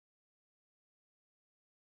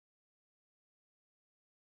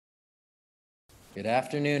Good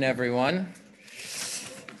afternoon, everyone.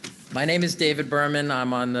 My name is David Berman.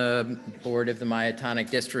 I'm on the board of the Myotonic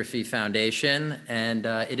Dystrophy Foundation, and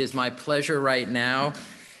it is my pleasure right now,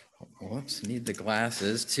 whoops, need the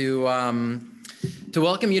glasses, to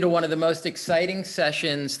welcome you to one of the most exciting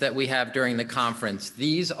sessions that we have during the conference.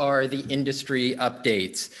 These are the industry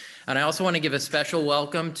updates. And I also want to give a special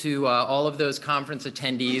welcome to all of those conference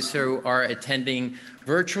attendees who are attending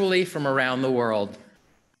virtually from around the world.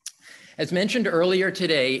 As mentioned earlier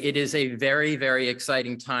today, it is a very, very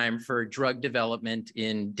exciting time for drug development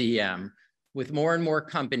in DM, with more and more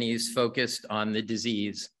companies focused on the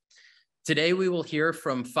disease. Today, we will hear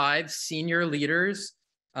from 5 senior leaders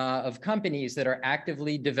of companies that are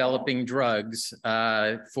actively developing drugs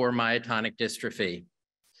for myotonic dystrophy.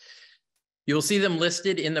 You'll see them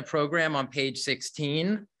listed in the program on page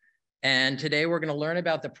 16. And today, we're going to learn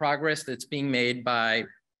about the progress that's being made by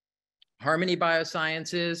Harmony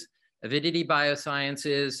Biosciences, Avidity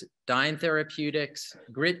Biosciences, Dyne Therapeutics,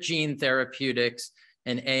 GrittGene Therapeutics,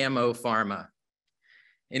 and AMO Pharma.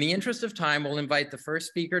 In the interest of time, we'll invite the first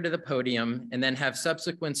speaker to the podium and then have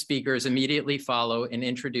subsequent speakers immediately follow and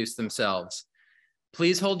introduce themselves.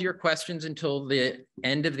 Please hold your questions until the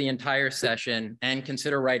end of the entire session and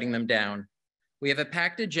consider writing them down. We have a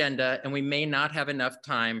packed agenda and we may not have enough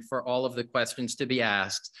time for all of the questions to be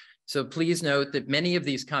asked. So please note that many of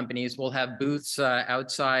these companies will have booths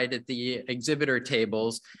outside at the exhibitor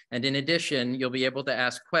tables. And in addition, you'll be able to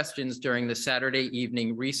ask questions during the Saturday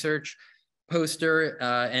evening research, poster,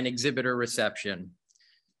 and exhibitor reception.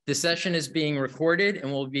 The session is being recorded and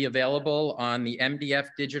will be available on the MDF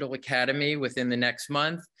Digital Academy within the next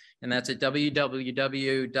month. And that's at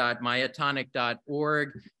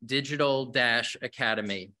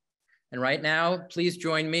www.myotonic.org/digital-academy. And right now, please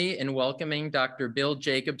join me in welcoming Dr. Bill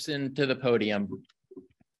Jacobson to the podium.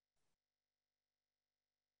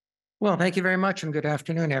 Well, thank you very much and good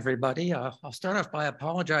afternoon, everybody. I'll start off by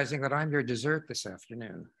apologizing that I'm your dessert this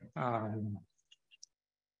afternoon.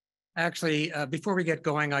 Actually, before we get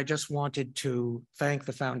going, I just wanted to thank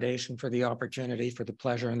the foundation for the opportunity, for the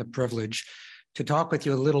pleasure and the privilege to talk with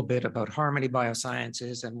you a little bit about Harmony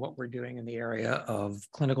Biosciences and what we're doing in the area of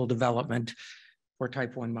clinical development for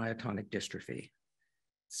type 1 myotonic dystrophy.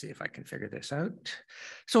 Let's see if I can figure this out.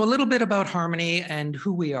 So a little bit about Harmony and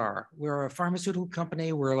who we are. We're a pharmaceutical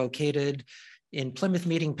company. We're located in Plymouth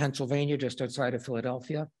Meeting, Pennsylvania, just outside of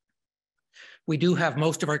Philadelphia. We do have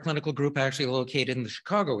most of our clinical group actually located in the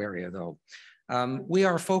Chicago area, though. We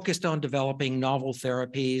are focused on developing novel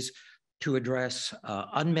therapies to address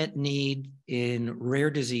unmet need in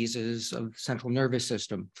rare diseases of the central nervous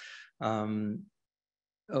system.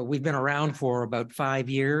 We've been around for about 5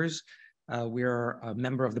 years. We're a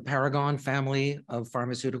member of the Paragon family of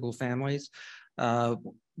pharmaceutical families.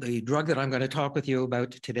 The drug that I'm going to talk with you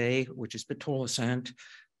about today, which is pitolisant,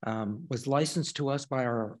 was licensed to us by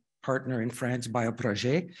our partner in France,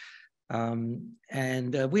 Bioprojet.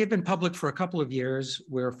 We have been public for a couple of years.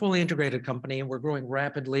 We're a fully integrated company and we're growing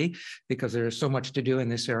rapidly because there's so much to do in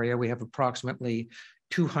this area. We have approximately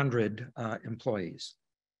 200 employees.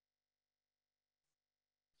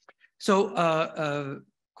 So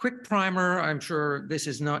quick primer, I'm sure this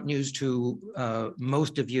is not news to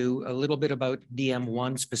most of you, a little bit about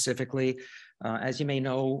DM1 specifically. As you may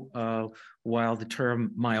know, while the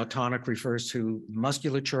term myotonic refers to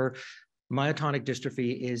musculature, myotonic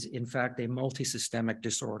dystrophy is in fact a multisystemic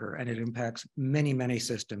disorder and it impacts many, many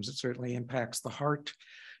systems. It certainly impacts the heart,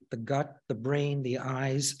 the gut, the brain, the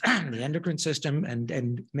eyes, the endocrine system,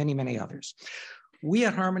 and many, many others. We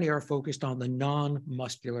at Harmony are focused on the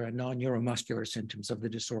non-muscular and non-neuromuscular symptoms of the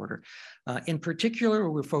disorder. In particular,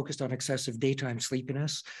 we're focused on excessive daytime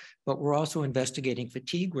sleepiness, but we're also investigating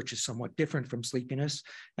fatigue, which is somewhat different from sleepiness,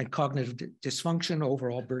 and cognitive dysfunction,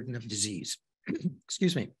 overall burden of disease.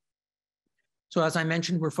 Excuse me. So as I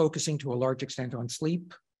mentioned, we're focusing to a large extent on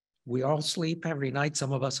sleep. We all sleep every night,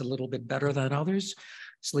 some of us a little bit better than others.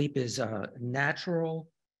 Sleep is natural,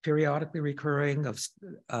 periodically recurring of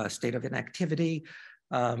state of inactivity,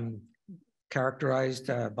 characterized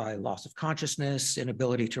by loss of consciousness,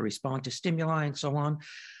 inability to respond to stimuli, and so on.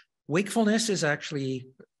 Wakefulness is actually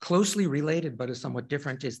closely related, but is somewhat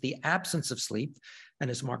different, is the absence of sleep and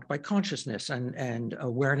is marked by consciousness and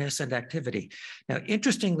awareness and activity. Now,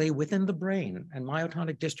 interestingly, within the brain, and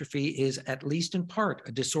myotonic dystrophy is at least in part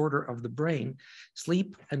a disorder of the brain,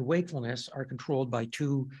 sleep and wakefulness are controlled by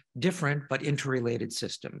 2 different but interrelated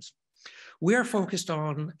systems. We are focused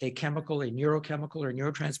on a chemical, a neurochemical or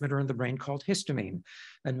neurotransmitter in the brain called histamine.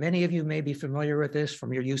 And many of you may be familiar with this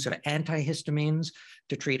from your use of antihistamines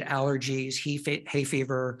to treat allergies, hay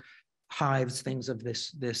fever, hives, things of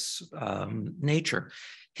this nature.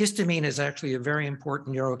 Histamine is actually a very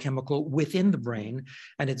important neurochemical within the brain,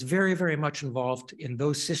 and it's very, very much involved in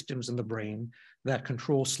those systems in the brain that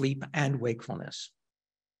control sleep and wakefulness.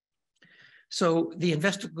 So the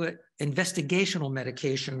investigational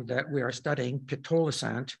medication that we are studying,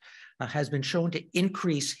 pitolisant, has been shown to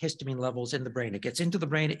increase histamine levels in the brain. It gets into the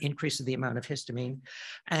brain, it increases the amount of histamine.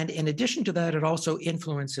 And in addition to that, it also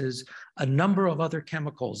influences a number of other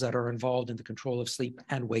chemicals that are involved in the control of sleep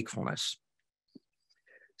and wakefulness.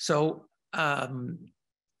 So as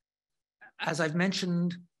I've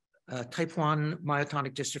mentioned, type 1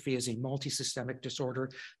 myotonic dystrophy is a multisystemic disorder.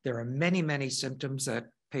 There are many, many symptoms that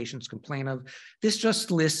patients complain of. This just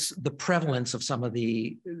lists the prevalence of some of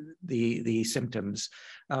the symptoms.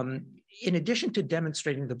 In addition to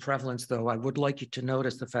demonstrating the prevalence, though, I would like you to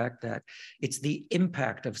notice the fact that it's the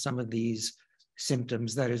impact of some of these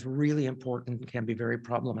symptoms that is really important and can be very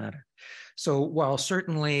problematic. So while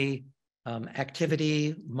certainly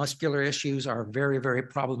activity, muscular issues are very, very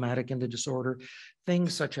problematic in the disorder,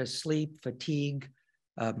 things such as sleep, fatigue,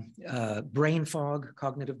 brain fog,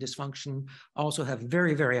 cognitive dysfunction also have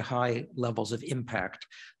very, very high levels of impact.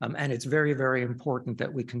 And it's very, very important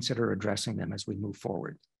that we consider addressing them as we move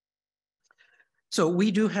forward. So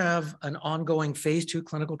we do have an ongoing phase 2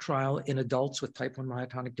 clinical trial in adults with type 1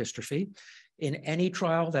 myotonic dystrophy. In any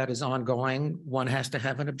trial that is ongoing, one has to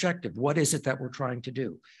have an objective. What is it that we're trying to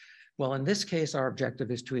do? Well, in this case, our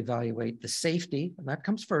objective is to evaluate the safety, and that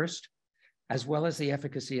comes first, as well as the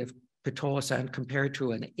efficacy of pitolisant compared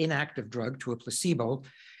to an inactive drug, to a placebo,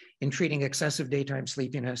 in treating excessive daytime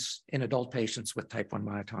sleepiness in adult patients with type 1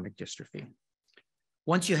 myotonic dystrophy.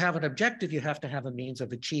 Once you have an objective, you have to have a means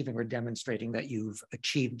of achieving or demonstrating that you've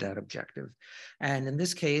achieved that objective. And in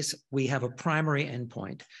this case, we have a primary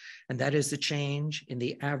endpoint, and that is the change in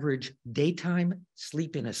the average daytime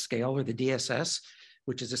sleepiness scale, or the DSS,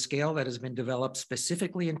 which is a scale that has been developed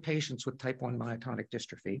specifically in patients with type 1 myotonic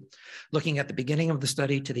dystrophy, looking at the beginning of the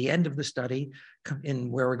study to the end of the study,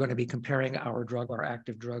 in where we're going to be comparing our drug, our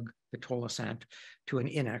active drug, pitolisant, to an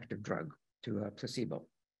inactive drug, to a placebo.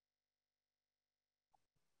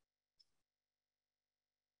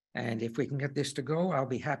 And if we can get this to go, I'll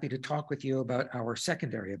be happy to talk with you about our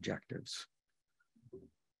secondary objectives.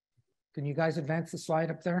 Can you guys advance the slide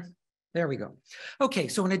up there? There we go. Okay,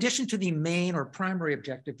 so in addition to the main or primary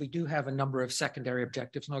objective, we do have a number of secondary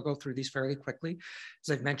objectives, and I'll go through these fairly quickly.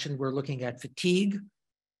 As I've mentioned, we're looking at fatigue.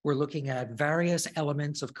 We're looking at various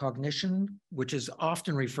elements of cognition, which is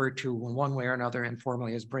often referred to in one way or another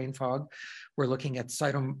informally as brain fog. We're looking at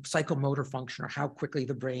psychomotor function, or how quickly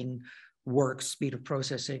the brain works, speed of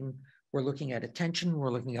processing. We're looking at attention.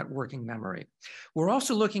 We're looking at working memory. We're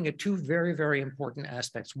also looking at two very, very important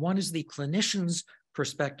aspects. One is the clinician's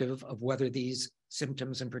perspective of whether these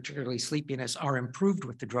symptoms, and particularly sleepiness, are improved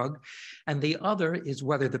with the drug. And the other is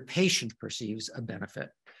whether the patient perceives a benefit.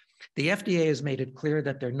 The FDA has made it clear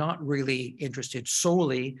that they're not really interested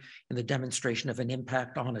solely in the demonstration of an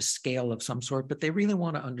impact on a scale of some sort, but they really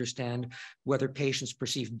want to understand whether patients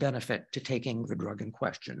perceive benefit to taking the drug in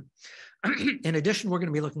question. In addition, we're going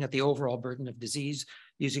to be looking at the overall burden of disease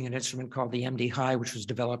using an instrument called the MD-High, which was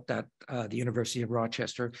developed at the University of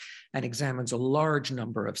Rochester and examines a large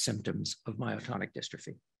number of symptoms of myotonic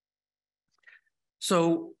dystrophy.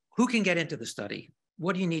 So who can get into the study?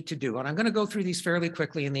 What do you need to do? And I'm going to go through these fairly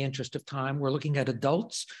quickly in the interest of time. We're looking at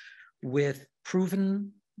adults with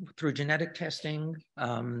proven, through genetic testing,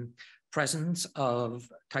 presence of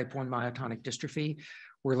type 1 myotonic dystrophy.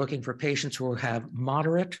 We're looking for patients who have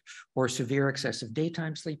moderate or severe excessive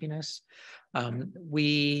daytime sleepiness.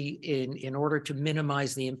 In order to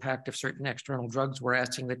minimize the impact of certain external drugs, we're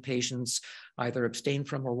asking that patients either abstain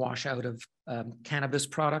from or wash out of cannabis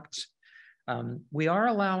products. We are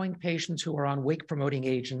allowing patients who are on wake-promoting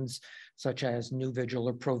agents, such as Nuvigil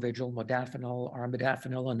or Provigil, modafinil,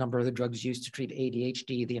 armodafinil, a number of the drugs used to treat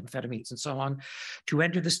ADHD, the amphetamines, and so on, to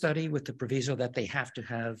enter the study with the proviso that they have to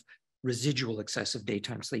have residual excessive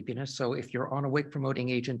daytime sleepiness. So if you're on a wake-promoting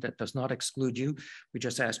agent, that does not exclude you. We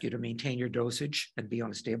just ask you to maintain your dosage and be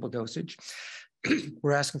on a stable dosage.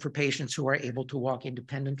 We're asking for patients who are able to walk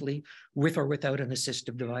independently with or without an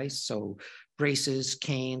assistive device. So braces,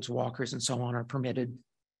 canes, walkers, and so on are permitted.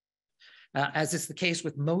 As is the case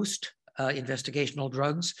with most investigational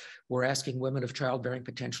drugs, we're asking women of childbearing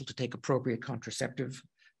potential to take appropriate contraceptive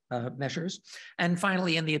measures. And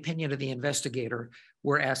finally, in the opinion of the investigator,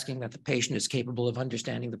 we're asking that the patient is capable of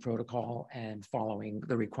understanding the protocol and following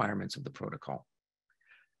the requirements of the protocol.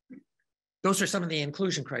 Those are some of the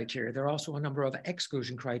inclusion criteria. There are also a number of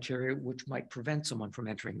exclusion criteria which might prevent someone from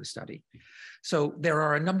entering the study. So there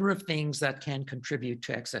are a number of things that can contribute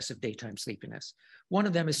to excessive daytime sleepiness. One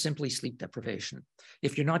of them is simply sleep deprivation.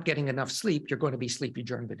 If you're not getting enough sleep, you're going to be sleepy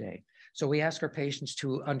during the day. So we ask our patients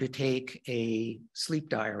to undertake a sleep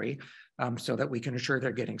diary so that we can ensure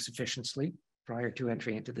they're getting sufficient sleep prior to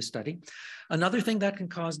entry into the study. Another thing that can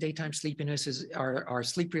cause daytime sleepiness are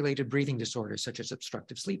sleep-related breathing disorders, such as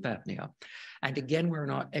obstructive sleep apnea. And again, we're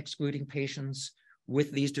not excluding patients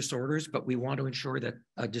with these disorders, but we want to ensure that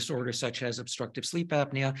a disorder such as obstructive sleep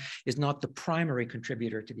apnea is not the primary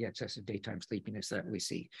contributor to the excessive daytime sleepiness that we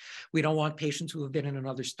see. We don't want patients who have been in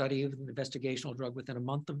another study of an investigational drug within a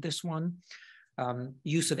month of this one.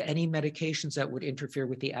 Use of any medications that would interfere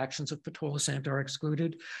with the actions of pitolisant are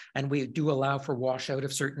excluded, and we do allow for washout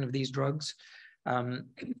of certain of these drugs.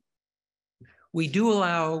 We do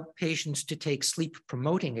allow patients to take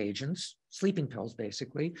sleep-promoting agents, sleeping pills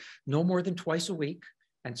basically, no more than twice a week,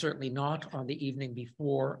 and certainly not on the evening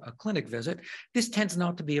before a clinic visit. This tends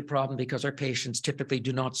not to be a problem because our patients typically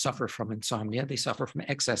do not suffer from insomnia. They suffer from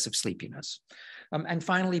excessive sleepiness. And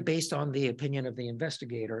finally, based on the opinion of the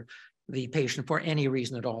investigator, the patient, for any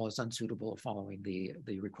reason at all, is unsuitable following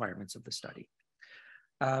the requirements of the study.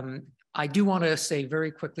 I do want to say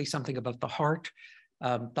very quickly something about the heart.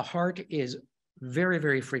 The heart is very,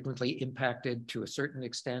 very frequently impacted to a certain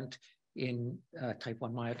extent in type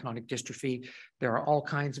 1 myotonic dystrophy. There are all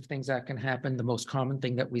kinds of things that can happen. The most common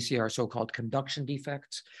thing that we see are so-called conduction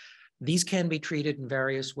defects. These can be treated in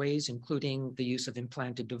various ways, including the use of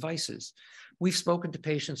implanted devices. We've spoken to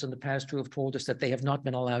patients in the past who have told us that they have not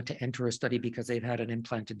been allowed to enter a study because they've had an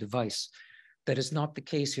implanted device. That is not the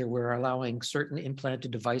case here. We're allowing certain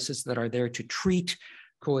implanted devices that are there to treat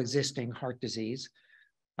coexisting heart disease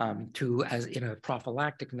as in a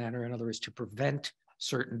prophylactic manner, in other words, to prevent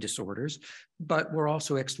certain disorders, but we're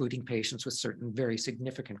also excluding patients with certain very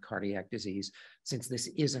significant cardiac disease, since this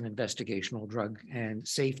is an investigational drug and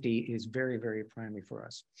safety is very, very primary for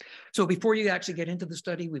us. So before you actually get into the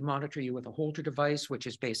study, we monitor you with a Holter device, which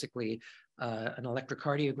is basically an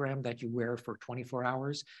electrocardiogram that you wear for 24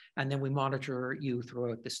 hours. And then we monitor you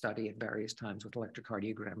throughout the study at various times with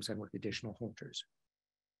electrocardiograms and with additional Holters.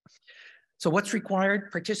 So what's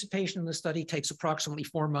required? Participation in the study takes approximately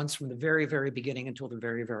 4 months from the very, very beginning until the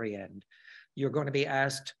very, very end. You're going to be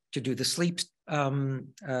asked to do the sleep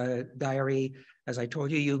diary. As I told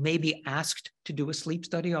you, you may be asked to do a sleep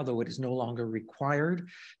study, although it is no longer required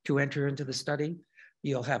to enter into the study.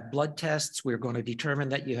 You'll have blood tests. We're going to determine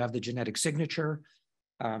that you have the genetic signature.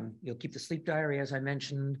 You'll keep the sleep diary, as I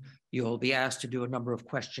mentioned. You'll be asked to do a number of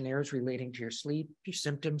questionnaires relating to your sleep, your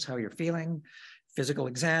symptoms, how you're feeling, physical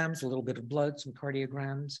exams, a little bit of blood, some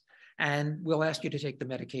cardiograms, and we'll ask you to take the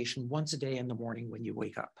medication once a day in the morning when you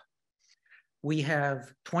wake up. We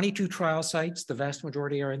have 22 trial sites. The vast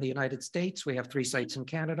majority are in the United States. We have 3 sites in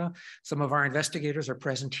Canada. Some of our investigators are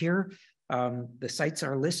present here. The sites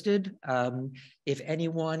are listed. If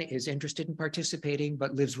anyone is interested in participating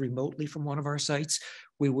but lives remotely from one of our sites,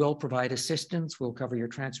 we will provide assistance. We'll cover your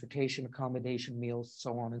transportation, accommodation, meals,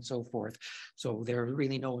 so on and so forth. So there are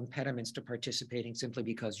really no impediments to participating simply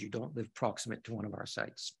because you don't live proximate to one of our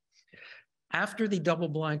sites. After the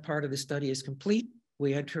double-blind part of the study is complete,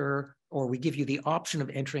 we enter, or we give you the option of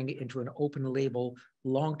entering into an open label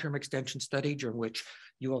long-term extension study during which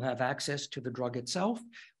you will have access to the drug itself.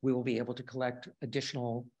 We will be able to collect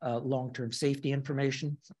additional long-term safety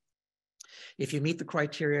information. If you meet the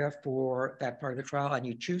criteria for that part of the trial and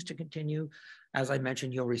you choose to continue, as I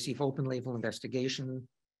mentioned, you'll receive open label investigation,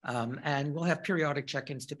 and we'll have periodic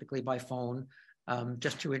check-ins, typically by phone,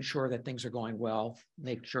 just to ensure that things are going well,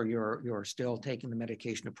 make sure you're still taking the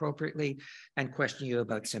medication appropriately, and question you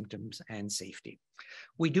about symptoms and safety.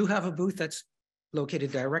 We do have a booth that's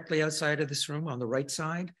located directly outside of this room on the right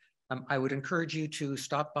side. I would encourage you to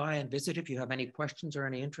stop by and visit if you have any questions or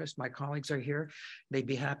any interest. My colleagues are here. They'd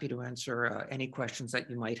be happy to answer any questions that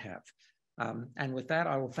you might have. And with that,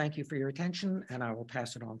 I will thank you for your attention, and I will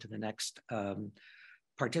pass it on to the next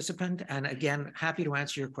participant. And again, happy to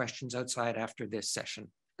answer your questions outside after this session.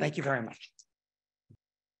 Thank you very much.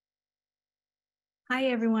 Hi,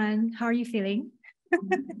 everyone. How are you feeling?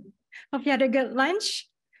 Hope you had a good lunch.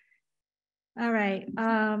 All right.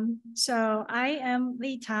 So I am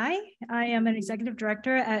Lee Tai. I am an executive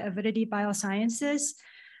director at Avidity Biosciences,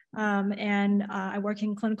 and I work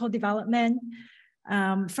in clinical development.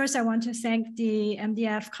 First, I want to thank the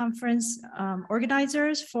MDF conference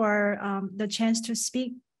organizers for the chance to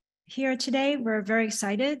speak here today. We're very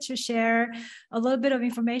excited to share a little bit of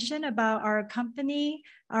information about our company,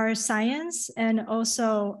 our science, and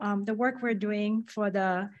also the work we're doing for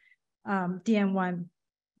the DM1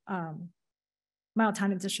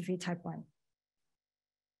 myotonic dystrophy type 1.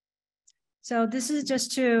 So this is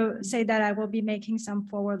just to say that I will be making some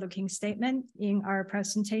forward-looking statement in our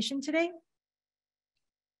presentation today.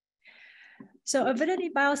 So Avidity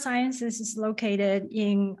Biosciences is located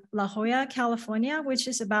in La Jolla, California, which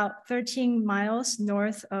is about 13 miles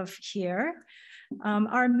north of here.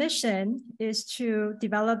 Our mission is to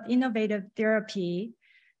develop innovative therapy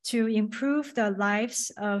to improve the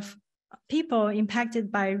lives of people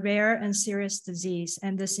impacted by rare and serious disease,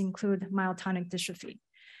 and this includes myotonic dystrophy.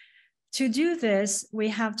 To do this, we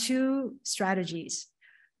have two strategies.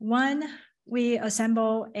 One, we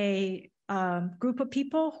assemble a group of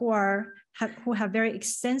people who have very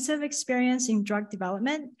extensive experience in drug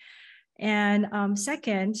development. And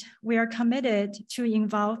second, we are committed to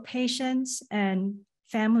involve patients and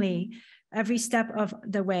family every step of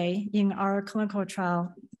the way in our clinical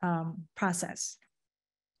trial process.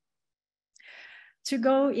 To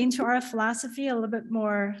go into our philosophy a little bit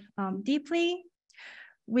more deeply,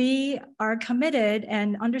 we are committed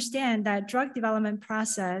and understand that drug development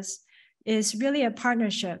process is really a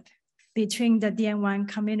partnership between the DM1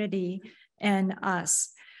 community and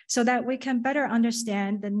us, so that we can better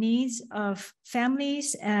understand the needs of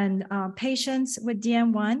families and patients with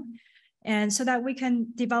DM1, and so that we can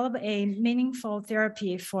develop a meaningful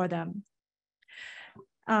therapy for them.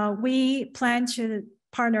 We plan to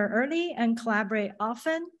partner early and collaborate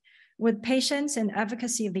often with patients and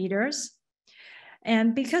advocacy leaders.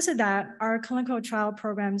 And because of that, our clinical trial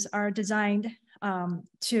programs are designed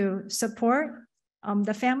to support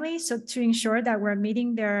the family, so to ensure that we're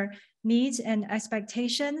meeting their needs and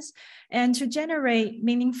expectations, and to generate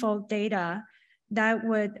meaningful data that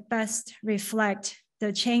would best reflect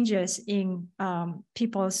the changes in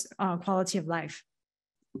people's quality of life.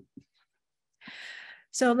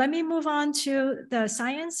 So let me move on to the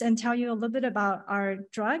science and tell you a little bit about our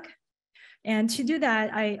drug. And to do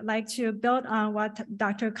that, I like to build on what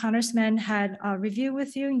Dr. Connersman had reviewed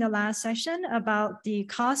with you in the last session about the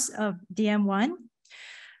cause of DM1.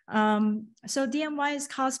 So DM1 is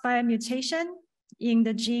caused by a mutation in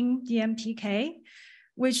the gene DMPK,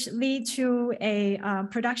 which lead to a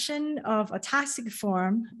production of a toxic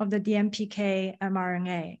form of the DMPK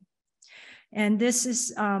mRNA. And this is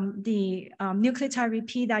the nucleotide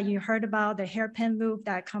repeat that you heard about, the hairpin loop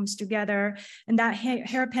that comes together. And that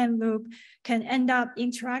hairpin loop can end up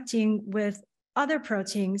interacting with other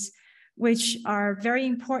proteins, which are very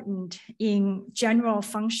important in general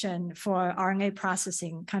function for RNA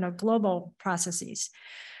processing, kind of global processes.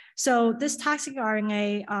 So this toxic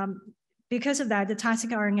RNA, because of that, the toxic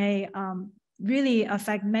RNA really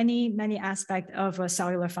affect many aspects of a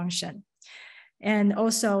cellular function. And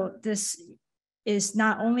also this is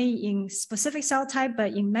not only in specific cell type,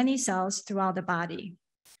 but in many cells throughout the body,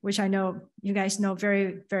 which I know you guys know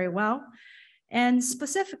very well. And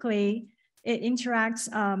specifically, it interacts,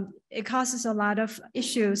 it causes a lot of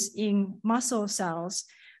issues in muscle cells,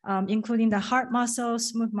 including the heart muscle,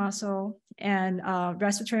 smooth muscle, and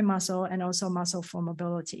respiratory muscle, and also muscle for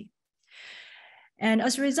mobility. And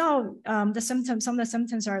as a result, some of the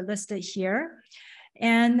symptoms are listed here.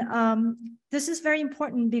 And this is very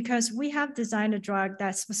important because we have designed a drug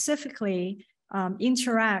that specifically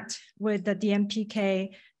interact with the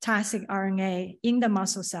DMPK toxic RNA in the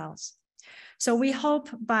muscle cells. So we hope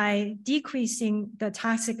by decreasing the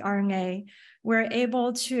toxic RNA, we're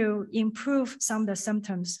able to improve some of the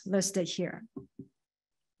symptoms listed here.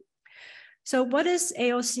 So what is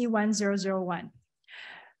AOC 1001?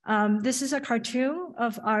 This is a cartoon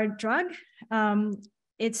of our drug.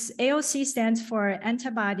 Its AOC stands for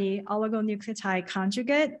antibody oligonucleotide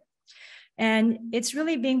conjugate, and it's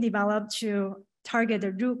really being developed to target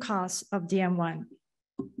the root cause of DM1.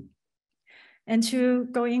 And to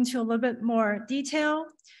go into a little bit more detail,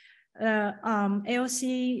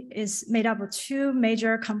 AOC is made up of two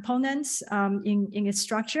major components in its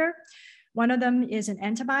structure. One of them is an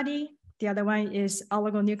antibody. The other one is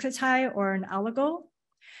oligonucleotide or an oligo.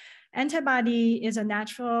 Antibody is a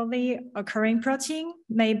naturally occurring protein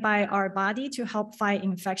made by our body to help fight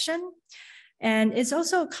infection. And it's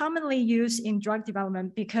also commonly used in drug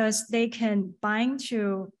development because they can bind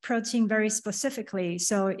to protein very specifically,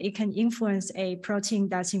 so it can influence a protein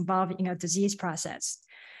that's involved in a disease process.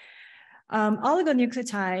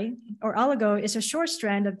 Oligonucleotide or oligo is a short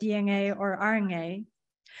strand of DNA or RNA.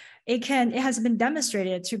 It has been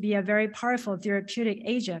demonstrated to be a very powerful therapeutic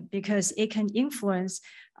agent because it can influence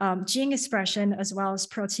gene expression as well as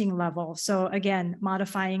protein level. So again,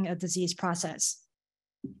 modifying a disease process.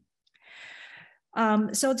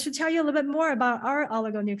 So to tell you a little bit more about our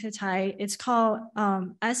oligonucleotide, it's called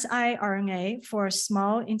siRNA for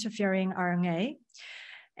small interfering RNA.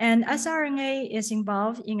 And siRNA is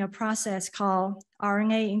involved in a process called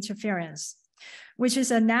RNA interference, which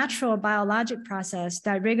is a natural biologic process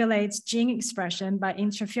that regulates gene expression by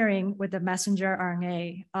interfering with the messenger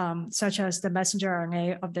RNA, such as the messenger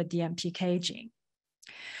RNA of the DMPK gene.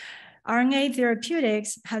 RNA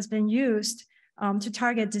therapeutics has been used to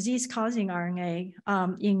target disease-causing RNA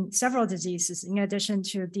in several diseases, in addition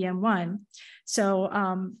to DM1.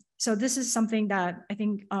 So this is something that I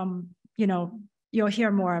think you'll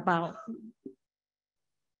hear more about.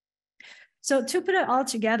 So to put it all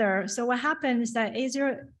together, so what happens is that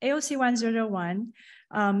AOC1001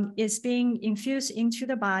 is being infused into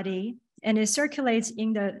the body, and it circulates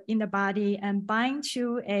in the body and binds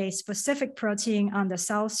to a specific protein on the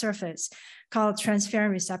cell surface called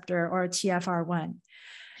transferrin receptor, or TFR1.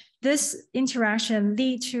 This interaction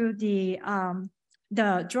leads to the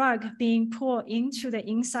drug being pulled into the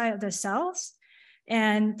inside of the cells,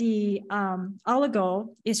 and the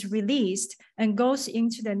oligo is released and goes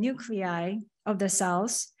into the nuclei of the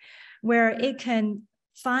cells, where it can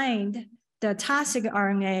find the toxic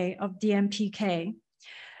RNA of DMPK.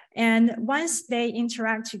 And once they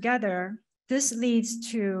interact together, this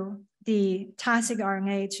leads to the toxic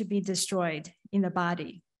RNA to be destroyed in the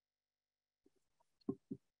body.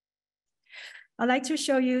 I'd like to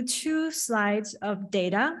show you 2 slides of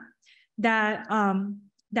data that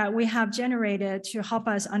we have generated to help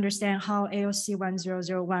us understand how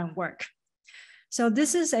AOC1001 works. So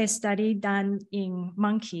this is a study done in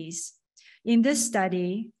monkeys. In this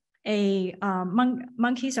study,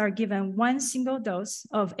 monkeys are given 1 single dose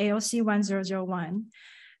of AOC1001.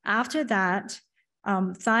 After that,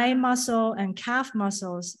 thigh muscle and calf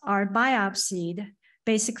muscles are biopsied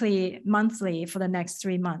basically monthly for the next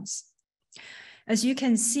 3 months. As you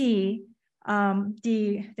can see,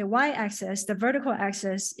 the y-axis, the vertical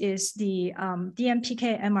axis, is the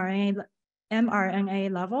DMPK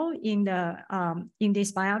mRNA level in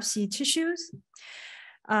these biopsy tissues.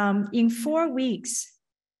 In 4 weeks,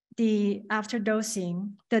 after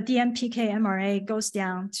dosing, the DMPK mRNA goes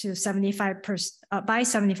down to 75% by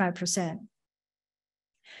 75%.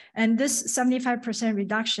 And this 75%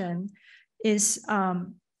 reduction is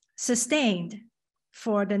sustained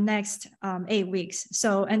for the next 8 weeks.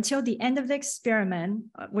 So until the end of the experiment,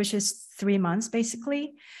 which is 3 months,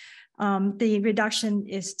 basically, the reduction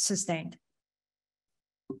is sustained.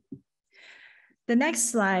 The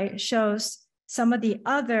next slide shows some of the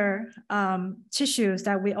other tissues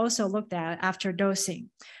that we also looked at after dosing.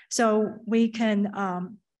 So we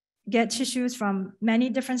can get tissues from many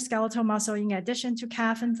different skeletal muscle in addition to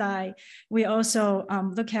calf and thigh. We also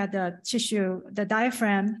look at the tissue, the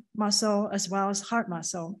diaphragm muscle, as well as heart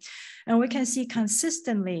muscle. And we can see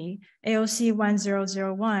consistently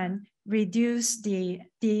AOC1001 reduce the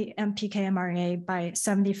DMPK mRNA by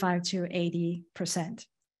 75 to 80%.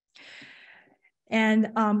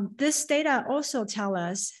 And this data also tell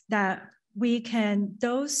us that we can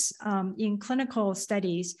dose in clinical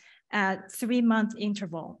studies at 3-month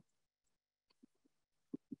interval.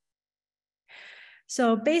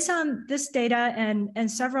 So based on this data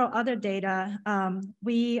and several other data,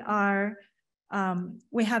 we have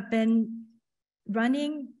been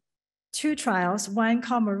running 2 trials, one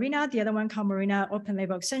called Marina, the other one called Marina Open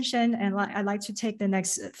Label Extension. And I'd like to take the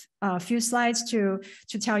next few slides to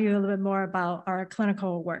tell you a little bit more about our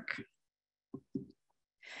clinical work.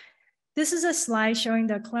 This is a slide showing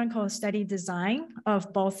the clinical study design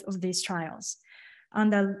of both of these trials. On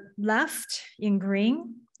the left in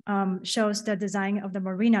green shows the design of the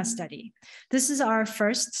Marina study. This is our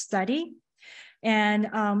first study. And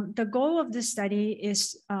the goal of this study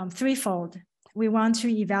is threefold. We want to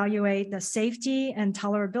evaluate the safety and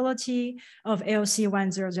tolerability of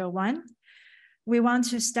AOC1001. We want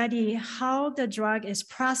to study how the drug is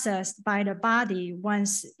processed by the body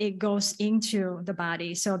once it goes into the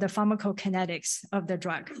body, so the pharmacokinetics of the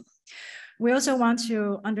drug. We also want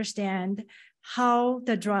to understand how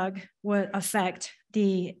the drug would affect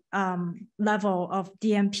the level of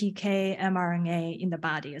DMPK mRNA in the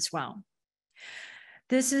body as well.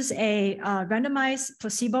 This is a randomized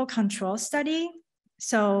placebo-controlled study.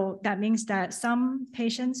 So that means that some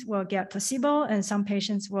patients will get placebo and some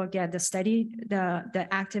patients will get the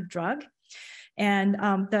active drug. And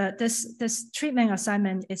this treatment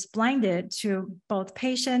assignment is blinded to both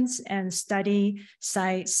patients and study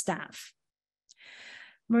site staff.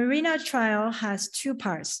 Marina trial has 2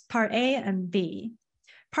 parts, part A and B.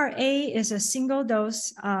 Part A is a single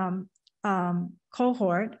dose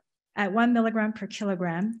cohort at 1 milligram per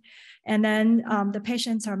kilogram. And then the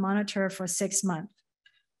patients are monitored for 6 months.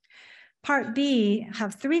 Part B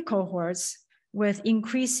have 3 cohorts with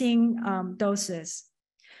increasing doses.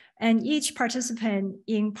 And each participant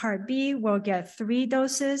in Part B will get 3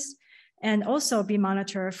 doses and also be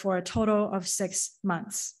monitored for a total of 6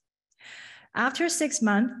 months. After 6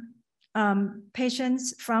 months,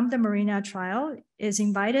 patients from the MARINA trial is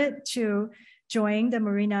invited to join the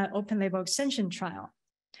MARINA open label extension trial.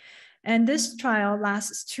 And this trial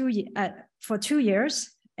lasts for 2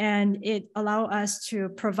 years, and it allows us to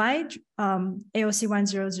provide AOC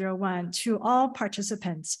 1001 to all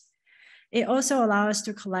participants. It also allows us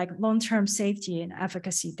to collect long-term safety and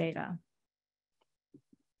efficacy data.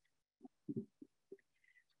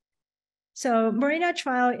 So MARINA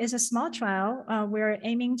trial is a small trial. We're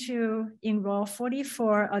aiming to enroll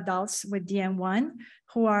 44 adults with DM1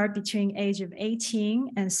 who are between age of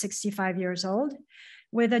 18 and 65 years old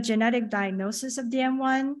with a genetic diagnosis of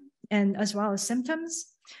DM1 and as well as symptoms,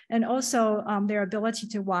 and also their ability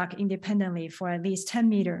to walk independently for at least 10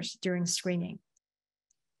 meters during screening.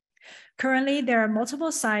 Currently, there are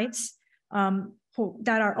multiple sites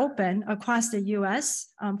that are open across the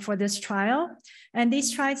US for this trial. And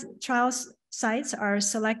these trials sites are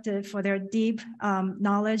selected for their deep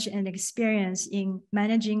knowledge and experience in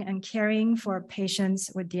managing and caring for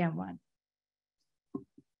patients with DM1.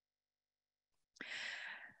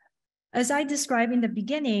 As I described in the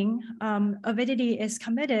beginning, Avidity is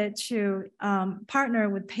committed to partner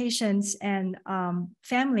with patients and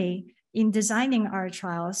family in designing our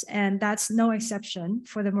trials, and that's no exception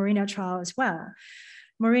for the MARINA trial as well.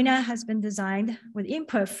 MARINA has been designed with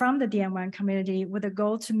input from the DM1 community with a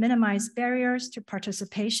goal to minimize barriers to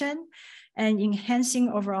participation and enhancing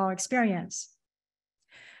overall experience.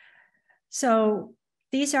 So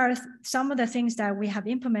these are some of the things that we have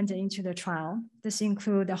implemented into the trial. This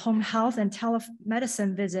includes the home health and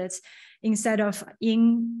telemedicine visits instead of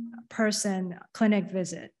in-person clinic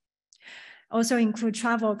visit. Also include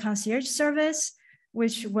travel concierge service,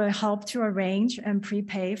 which will help to arrange and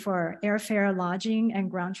prepay for airfare, lodging,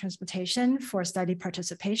 and ground transportation for study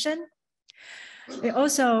participation. It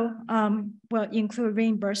also will include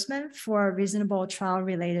reimbursement for reasonable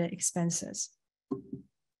trial-related expenses.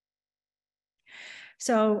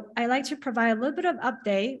 So I'd like to provide a little bit of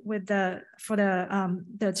update with for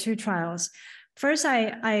the 2 trials. First,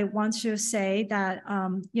 I want to say that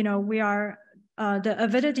we are the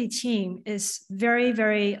Avidity team is very,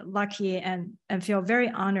 very lucky and feel very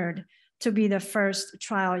honored to be the first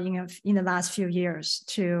trial in the last few years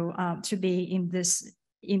to be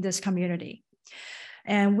in this community.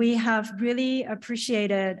 And we have really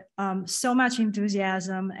appreciated so much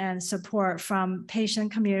enthusiasm and support from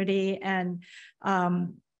patient community and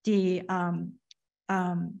the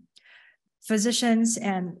physicians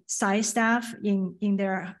and site staff in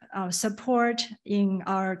their support in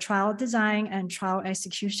our trial design and trial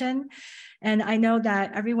execution. And I know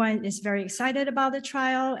that everyone is very excited about the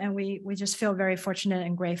trial, and we just feel very fortunate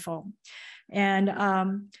and grateful.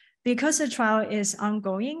 And because the trial is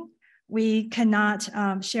ongoing, we cannot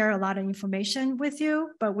share a lot of information with you,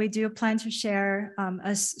 but we do plan to share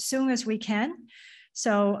as soon as we can.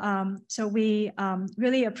 So, we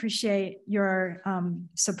really appreciate your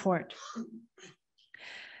support.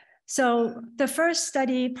 So the first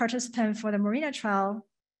study participant for the MARINA trial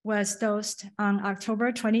was dosed on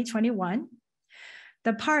October 2021.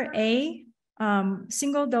 The Part A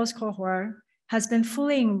single dose cohort has been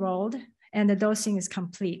fully enrolled and the dosing is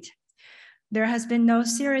complete. There has been no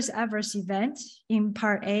serious adverse event in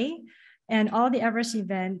Part A, and all the adverse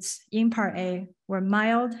events in Part A were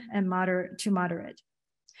mild and moderate to moderate.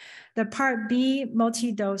 The Part B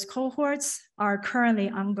multi-dose cohorts are currently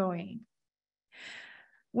ongoing.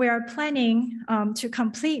 We are planning to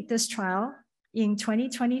complete this trial in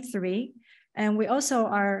 2023, and we also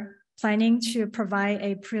are planning to provide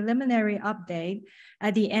a preliminary update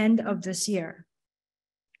at the end of this year.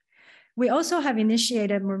 We also have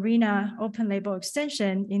initiated MARINA open label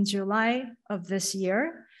extension in July of this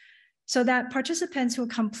year, so that participants who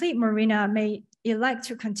complete MARINA may elect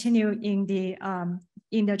to continue in the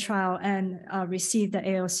trial and receive the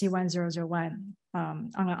AOC 1001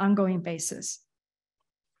 on an ongoing basis.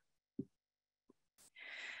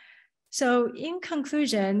 So in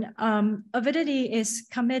conclusion, Avidity is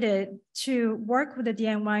committed to work with the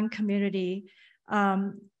DM1 community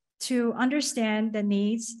to understand the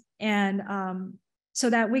needs and so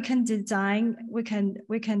that we can develop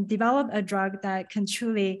a drug that can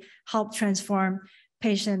truly help transform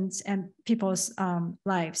patients and people's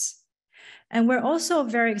lives. And we're also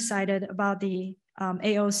very excited about the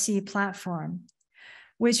AOC platform,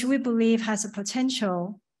 which we believe has a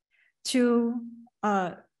potential to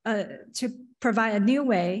provide a new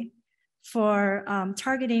way for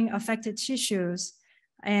targeting affected tissues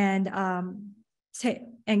and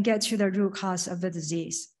get to the root cause of the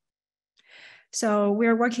disease. So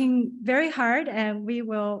we're working very hard, and we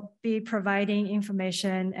will be providing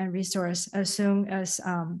information and resource as soon as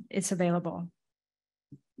it's available.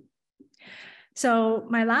 So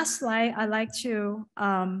my last slide, I'd like to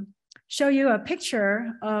show you a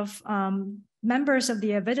picture of members of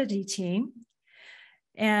the Avidity team.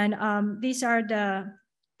 And these are the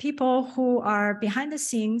people who are behind the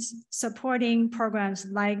scenes supporting programs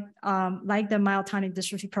like the Myotonic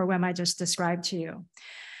Dystrophy program I just described to you.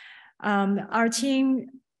 Our team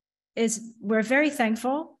we're very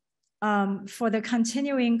thankful for the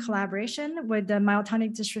continuing collaboration with the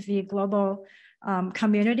Myotonic Dystrophy global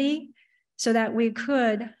community so that we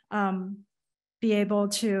could be able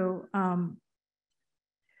to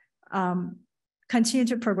continue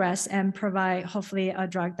to progress and provide, hopefully, a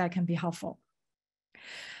drug that can be helpful.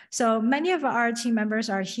 So many of our team members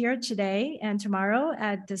are here today and tomorrow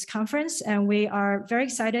at this conference, and we are very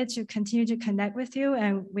excited to continue to connect with you.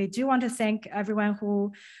 And we do want to thank everyone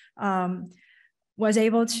who was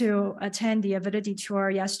able to attend the Avidity tour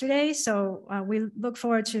yesterday. So we look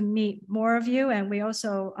forward to meet more of you. And we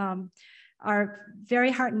also are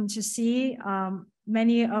very heartened to see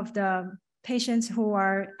many of the patients who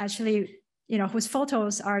are actually, whose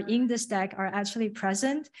photos are in this deck are actually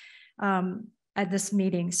present at this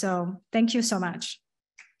meeting. So thank you so much.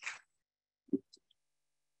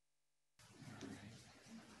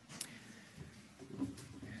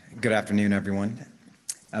 Good afternoon, everyone.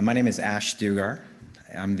 My name is Ash Dugar.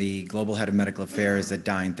 I'm the Global Head of Medical Affairs at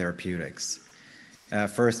Dyne Therapeutics.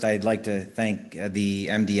 First, I'd like to thank the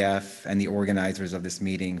MDF and the organizers of this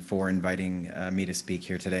meeting for inviting me to speak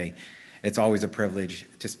here today. It's always a privilege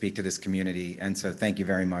to speak to this community, and so thank you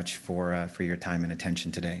very much for your time and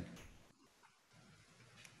attention today.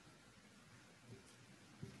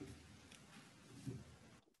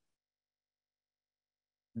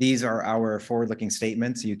 These are our forward-looking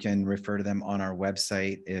statements. You can refer to them on our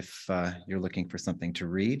website if you're looking for something to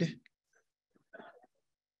read.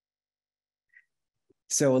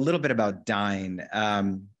 So a little bit about Dyne.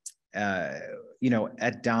 At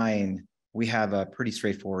Dyne, we have a pretty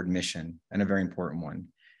straightforward mission and a very important one.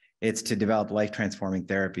 It's to develop life-transforming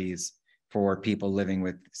therapies for people living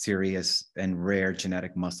with serious and rare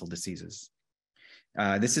genetic muscle diseases.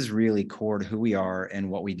 This is really core to who we are and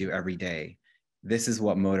what we do every day. This is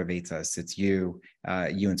what motivates us. It's you.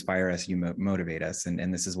 You inspire us, you motivate us,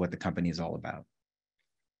 and this is what the company is all about.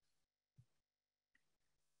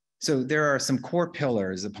 So there are some core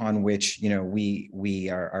pillars upon which we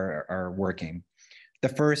are working. The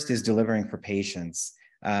first is delivering for patients,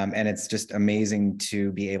 and it's just amazing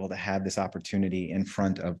to be able to have this opportunity in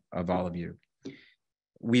front of all of you.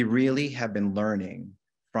 We really have been learning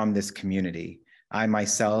from this community. I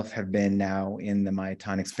myself have been now in the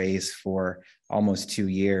myotonic space for almost 2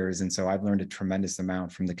 years. And so I've learned a tremendous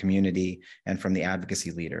amount from the community and from the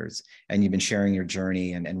advocacy leaders. And you've been sharing your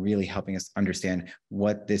journey and really helping us understand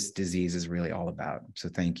what this disease is really all about. So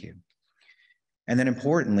thank you. And then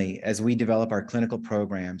importantly, as we develop our clinical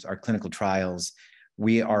programs, our clinical trials,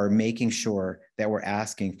 we are making sure that we're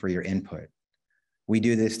asking for your input. We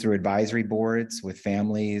do this through advisory boards, with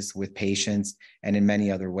families, with patients, and in many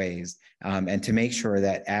other ways. And to make sure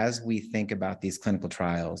that as we think about these clinical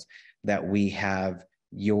trials, that we have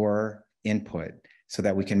your input so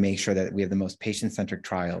that we can make sure that we have the most patient-centric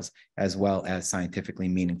trials as well as scientifically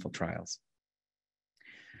meaningful trials.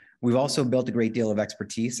 We've also built a great deal of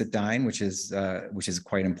expertise at Dyne, which is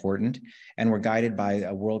quite important. And we're guided by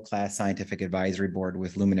a world-class scientific advisory board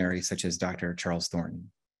with luminaries such as Dr. Charles Thornton.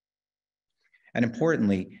 And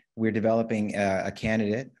importantly, we're developing a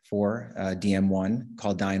candidate for DM1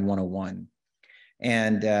 called Dyne 101.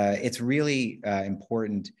 And it's really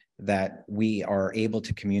important that we are able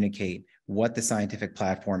to communicate what the scientific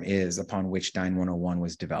platform is upon which Dyne 101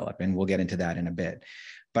 was developed. And we'll get into that in a bit.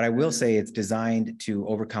 But I will say it's designed to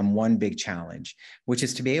overcome one big challenge, which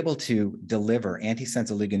is to be able to deliver antisense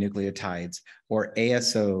oligonucleotides, or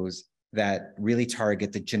ASOs, that really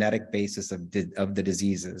target the genetic basis of the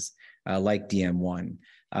diseases, like DM1.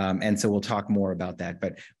 And so we'll talk more about that,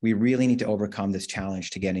 but we really need to overcome this challenge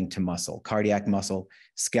to getting to muscle, cardiac muscle,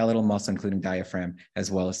 skeletal muscle, including diaphragm,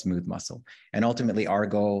 as well as smooth muscle. And ultimately our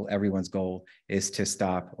goal, everyone's goal, is to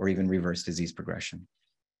stop or even reverse disease progression.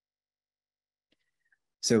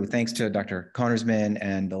 So thanks to Dr. Connersman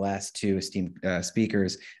and the last two esteemed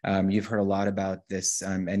speakers, you've heard a lot about this,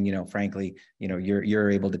 and frankly,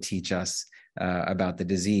 you're able to teach us about the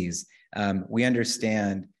disease. We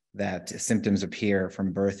understand that symptoms appear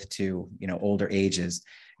from birth to, older ages.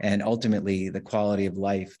 And ultimately, the quality of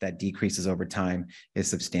life that decreases over time is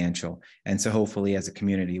substantial. And so hopefully as a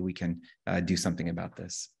community, we can do something about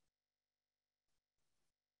this.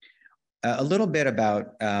 A little bit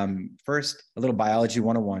about, first, a little biology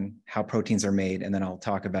 101, how proteins are made, and then I'll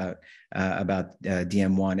talk about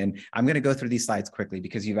DM1. And I'm going to go through these slides quickly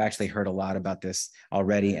because you've actually heard a lot about this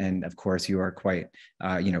already. And of course, you are quite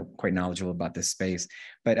knowledgeable about this space.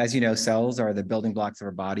 But as you know, cells are the building blocks of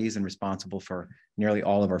our bodies and responsible for nearly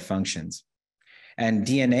all of our functions. And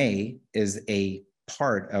DNA is a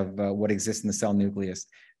part of what exists in the cell nucleus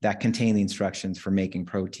that contain the instructions for making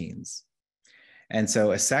proteins. And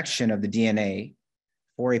so a section of the DNA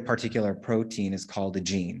for a particular protein is called a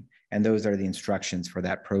gene, and those are the instructions for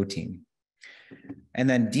that protein. And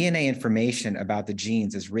then DNA information about the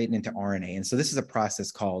genes is written into RNA. And so this is a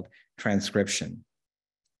process called transcription.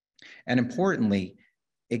 And importantly,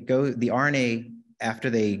 the RNA, after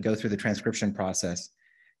they go through the transcription process,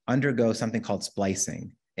 undergo something called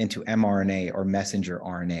splicing into mRNA or messenger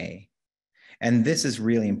RNA. And this is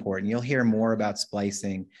really important. You'll hear more about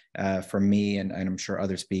splicing from me and I'm sure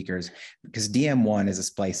other speakers, because DM1 is a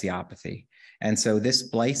spliceopathy. And so this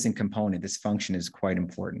splicing component, this function is quite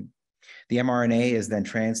important. The mRNA is then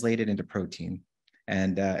translated into protein.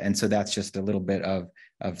 And so that's just a little bit of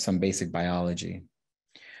some basic biology.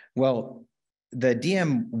 Well, the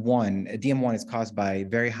DM1 is caused by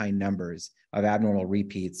very high numbers of abnormal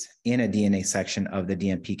repeats in a DNA section of the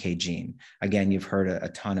DMPK gene. Again, you've heard a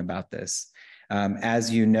ton about this. As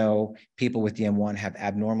you know, people with DM1 have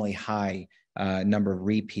abnormally high number of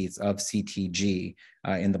repeats of CTG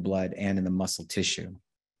in the blood and in the muscle tissue.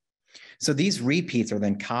 So these repeats are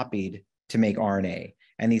then copied to make RNA.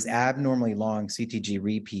 And these abnormally long CTG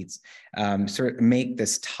repeats make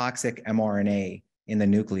this toxic mRNA in the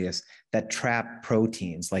nucleus that trap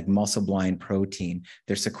proteins like muscle-blind protein.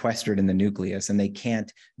 They're sequestered in the nucleus and they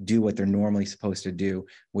can't do what they're normally supposed to do,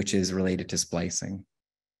 which is related to splicing.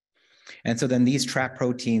 And so then these trapped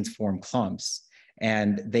proteins form clumps,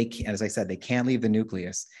 and as I said, they can't leave the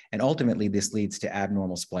nucleus. And ultimately, this leads to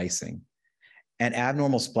abnormal splicing. And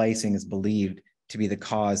abnormal splicing is believed to be the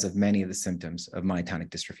cause of many of the symptoms of myotonic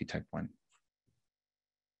dystrophy type 1.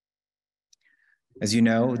 As you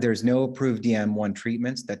know, there's no approved DM1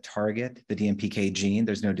 treatments that target the DMPK gene.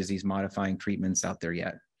 There's no disease-modifying treatments out there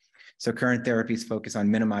yet. So current therapies focus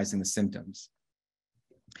on minimizing the symptoms.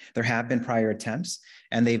 There have been prior attempts,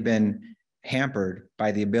 and they've been hampered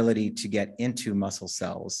by the ability to get into muscle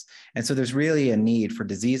cells. And so there's really a need for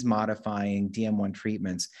disease-modifying DM1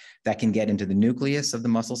 treatments that can get into the nucleus of the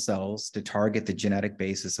muscle cells to target the genetic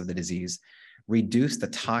basis of the disease, reduce the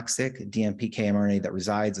toxic DMPK mRNA that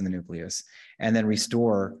resides in the nucleus, and then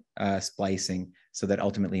restore splicing so that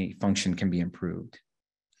ultimately function can be improved.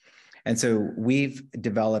 And so we've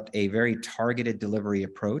developed a very targeted delivery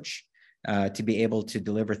approach to be able to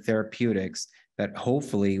deliver therapeutics that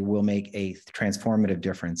hopefully will make a transformative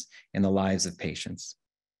difference in the lives of patients.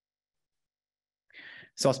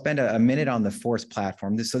 So I'll spend a minute on the FORCE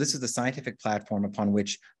platform. So this is the scientific platform upon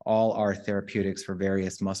which all our therapeutics for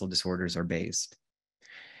various muscle disorders are based.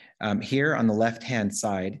 Here on the left-hand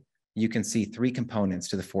side, you can see three components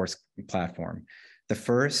to the FORCE platform. The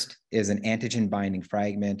first is an antigen binding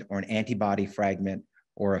fragment or an antibody fragment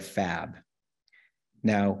or a Fab.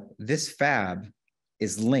 Now, this Fab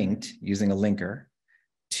is linked using a linker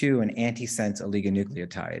to an antisense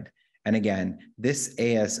oligonucleotide. And again, this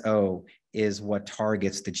ASO is what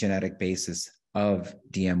targets the genetic basis of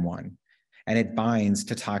DM1, and it binds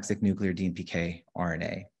to toxic nuclear DMPK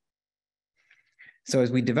RNA. So as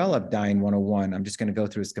we develop Dyne 101, I'm just going to go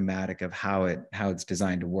through a schematic of how it's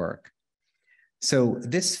designed to work. So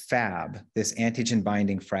this Fab, this antigen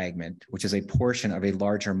binding fragment, which is a portion of a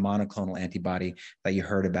larger monoclonal antibody that you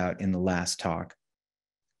heard about in the last talk,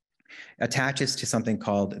 attaches to something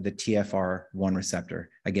called the TFR1 receptor.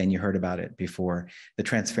 Again, you heard about it before, the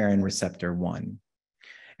transferrin receptor 1.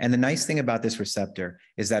 And the nice thing about this receptor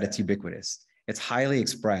is that it's ubiquitous. It's highly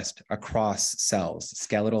expressed across cells,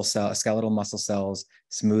 skeletal muscle cells,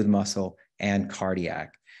 smooth muscle, and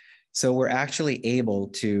cardiac. So we're actually able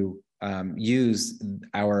to use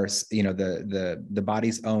our, the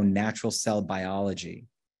body's own natural cell biology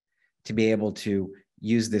to be able to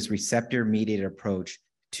use this receptor-mediated approach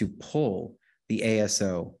to pull the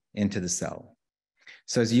ASO into the cell.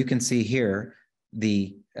 So as you can see here,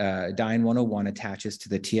 the Dyne 101 attaches to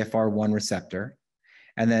the TFR1 receptor,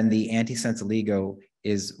 and then the antisense oligo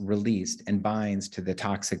is released and binds to the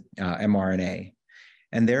toxic mRNA.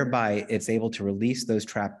 And thereby, it's able to release those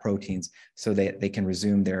trapped proteins so that they can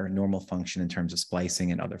resume their normal function in terms of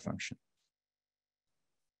splicing and other function.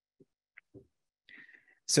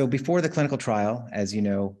 So before the clinical trial, as you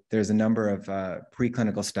know, there's a number of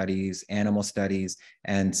preclinical studies, animal studies,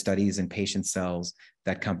 and studies in patient cells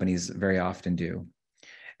that companies very often do.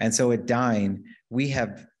 And so at Dyne, we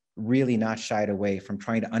have really not shied away from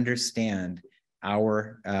trying to understand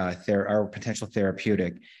our potential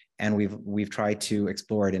therapeutic, and we've tried to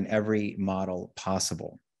explore it in every model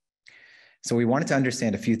possible. So we wanted to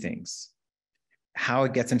understand a few things: how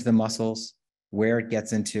it gets into the muscles, where it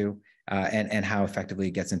gets into, and how effectively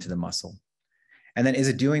it gets into the muscle. And then, is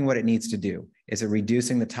it doing what it needs to do? Is it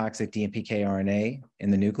reducing the toxic DMPK RNA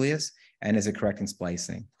in the nucleus? And is it correcting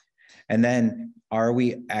splicing? And then, are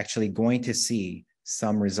we actually going to see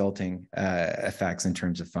some resulting effects in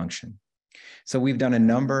terms of function? So we've done a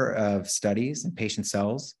number of studies in patient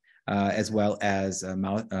cells, as well as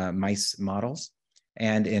mice models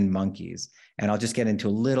and in monkeys. And I'll just get into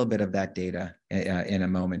a little bit of that data in a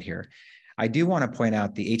moment here. I do want to point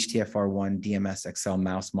out the HTFR1 DMS-XL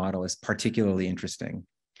mouse model is particularly interesting.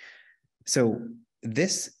 So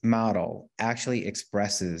this model actually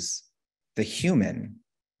expresses the human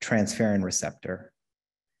transferrin receptor,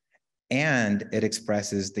 and it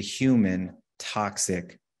expresses the human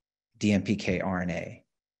toxic DMPK RNA.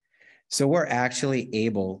 So we're actually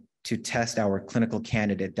able to test our clinical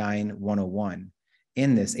candidate Dyne 101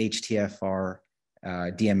 in this HTFR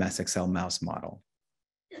DMS-XL mouse model.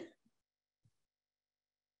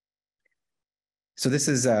 So this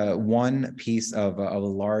is one piece of a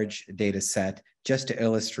large data set just to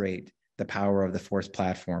illustrate the power of the FORCE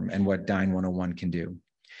platform and what Dyne 101 can do.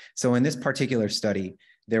 So in this particular study,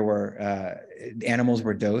 there were animals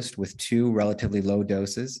were dosed with 2 relatively low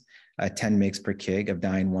doses, 10 mg per kg of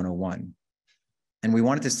Dyne 101. And we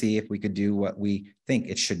wanted to see if we could do what we think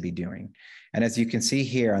it should be doing. And as you can see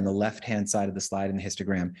here on the left-hand side of the slide in the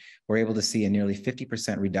histogram, we're able to see a nearly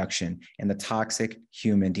 50% reduction in the toxic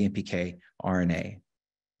human DMPK RNA.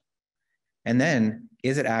 And then,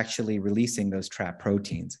 is it actually releasing those trapped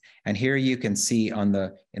proteins? And here you can see in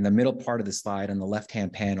the middle part of the slide on the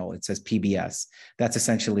left-hand panel, it says PBS. That's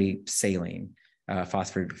essentially saline,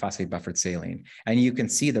 phosphate buffered saline. And you can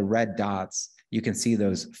see the red dots. You can see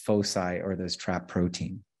those foci or those trapped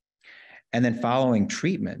protein. And then following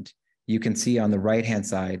treatment, you can see on the right-hand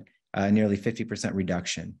side, nearly 50%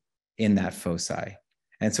 reduction in that foci.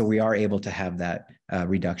 And so we are able to have that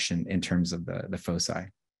reduction in terms of the foci.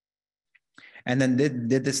 And then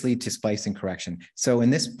did this lead to splicing correction? So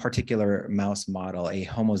in this particular mouse model, a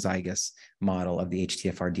homozygous model of the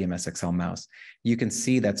HTFR DMS-XL mouse, you can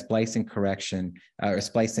see that splicing correction, or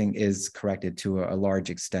splicing is corrected to a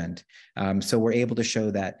large extent. So we're able to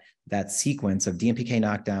show that sequence of DMPK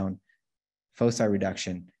knockdown, foci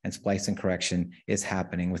reduction, and splicing correction is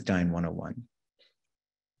happening with Dyne 101.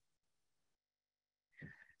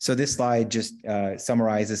 So this slide just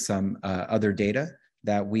summarizes some other data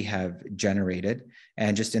that we have generated.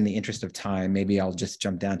 And just in the interest of time, maybe I'll just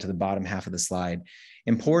jump down to the bottom half of the slide.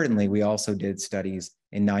 Importantly, we also did studies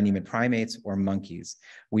in non-human primates or monkeys.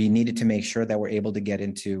 We needed to make sure that we're able to get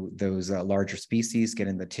into those larger species, get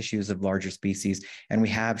in the tissues of larger species. And we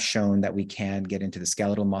have shown that we can get into the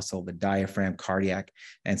skeletal muscle, the diaphragm, cardiac,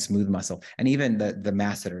 and smooth muscle, and even the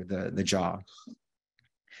masseter, the jaw.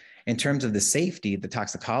 In terms of the safety, the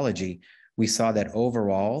toxicology, we saw that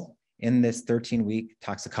overall, in this 13-week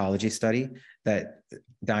toxicology study, that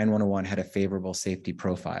Dyne 101 had a favorable safety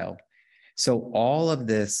profile. So all of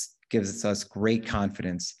this gives us great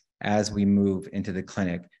confidence as we move into the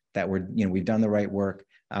clinic that we've done the right work.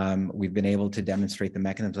 We've been able to demonstrate the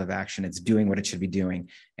mechanisms of action. It's doing what it should be doing,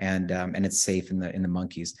 and it's safe in the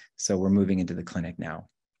monkeys. So we're moving into the clinic now.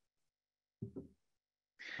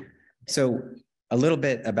 So a little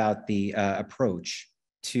bit about the approach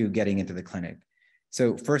to getting into the clinic.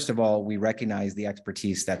 So first of all, we recognize the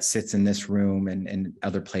expertise that sits in this room and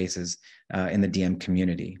other places in the DM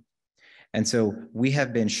community. And so we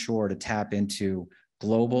have been sure to tap into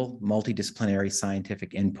global multidisciplinary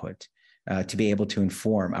scientific input to be able to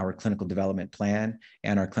inform our clinical development plan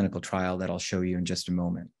and our clinical trial that I'll show you in just a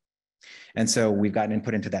moment. And so we've gotten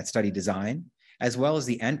input into that study design, as well as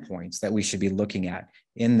the endpoints that we should be looking at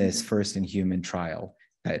in this first-in-human trial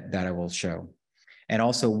that I will show. And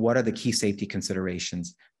also, what are the key safety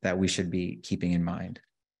considerations that we should be keeping in mind?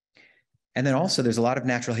 And then also, there's a lot of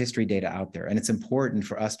natural history data out there, and it's important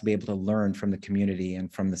for us to be able to learn from the community and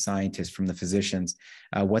from the scientists, from the physicians,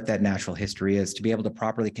 what that natural history is, to be able to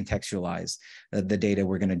properly contextualize the data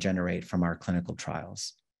we're going to generate from our clinical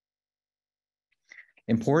trials.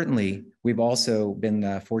 Importantly, we've also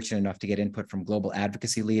been fortunate enough to get input from global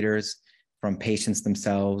advocacy leaders, from patients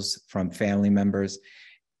themselves, from family members,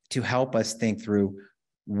 to help us think through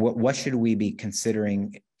what should we be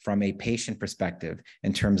considering from a patient perspective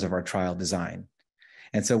in terms of our trial design.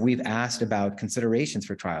 And so we've asked about considerations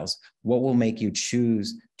for trials. What will make you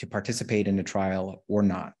choose to participate in a trial or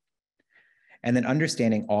not? And then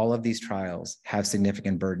understanding all of these trials have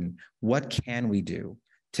significant burden. What can we do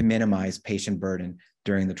to minimize patient burden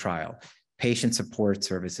during the trial? Patient support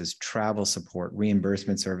services, travel support,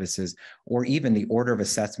 reimbursement services, or even the order of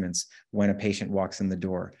assessments when a patient walks in the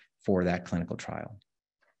door for that clinical trial.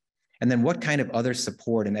 And then what kind of other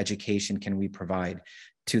support and education can we provide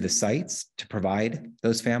to the sites to provide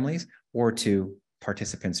those families or to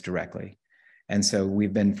participants directly? And so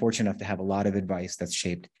we've been fortunate enough to have a lot of advice that's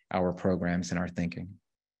shaped our programs and our thinking.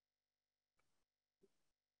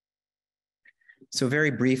 So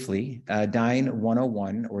very briefly, Dyne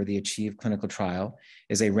 101, or the ACHIEVE clinical trial,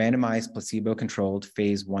 is a randomized placebo-controlled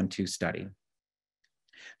phase 1/2 study.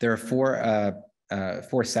 There are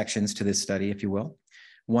four sections to this study, if you will.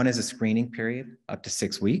 One is a screening period up to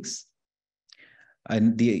 6 weeks.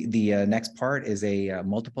 And the next part is a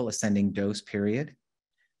multiple ascending dose period,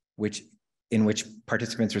 in which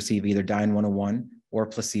participants receive either Dyne 101 or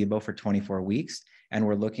placebo for 24 weeks. And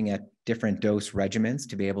we're looking at different dose regimens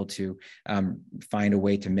to be able to find a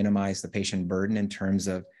way to minimize the patient burden in terms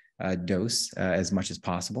of dose as much as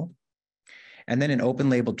possible. And then an open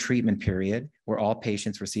label treatment period where all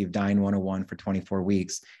patients receive Dyne 101 for 24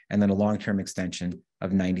 weeks, and then a long-term extension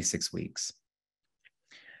of 96 weeks.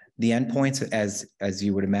 The endpoints, as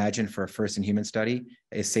you would imagine for a first-in-human study,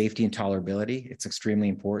 is safety and tolerability. It's extremely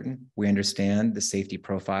important. We understand the safety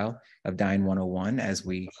profile of Dyne 101 as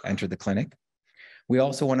we enter the clinic. We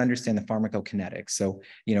also want to understand the pharmacokinetics. So,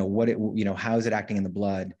 how is it acting in the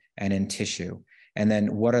blood and in tissue? And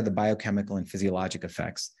then what are the biochemical and physiologic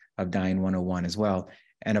effects of Dyne 101 as well?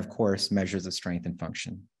 And of course, measures of strength and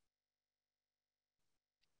function.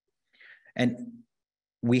 And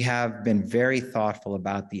we have been very thoughtful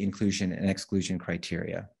about the inclusion and exclusion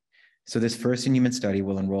criteria. So this first-in-human study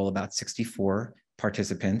will enroll about 64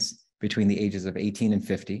 participants between the ages of 18 and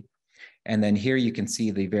 50. And then here you can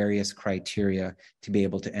see the various criteria to be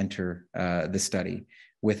able to enter the study,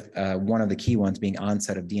 with one of the key ones being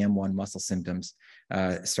onset of DM1 muscle symptoms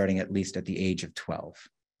starting at least at the age of 12.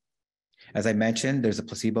 As I mentioned, there's a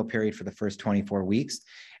placebo period for the first 24 weeks,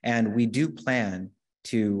 and we do plan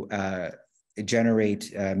to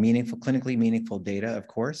generate clinically meaningful data, of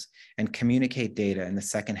course, and communicate data in the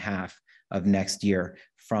second half of next year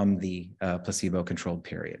from the placebo-controlled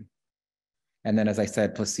period. And then, as I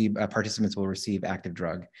said, participants will receive active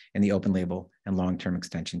drug in the open label and long-term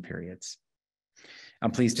extension periods.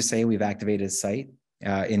 I'm pleased to say we've activated a site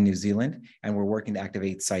in New Zealand, and we're working to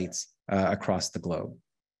activate sites across the globe.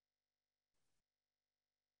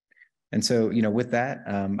 And so, with that,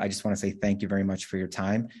 I just want to say thank you very much for your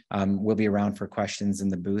time. We'll be around for questions in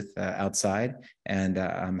the booth outside, and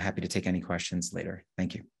I'm happy to take any questions later.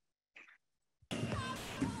 Thank you.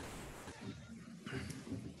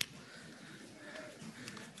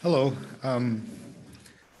 Hello,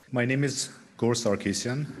 my name is Gor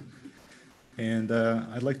Sarkisian, and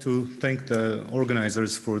I'd like to thank the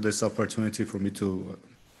organizers for this opportunity for me to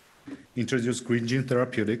introduce GrittGene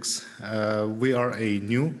Therapeutics. We are a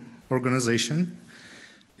new organization,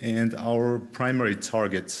 and our primary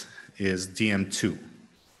target is DM2.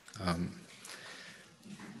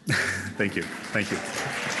 Thank you. Thank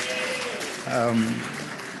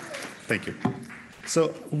you.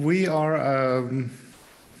 So we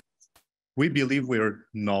believe we are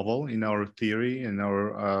novel in our theory and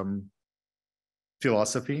our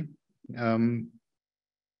philosophy.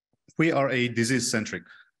 We are a disease-centric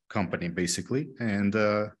company, basically, and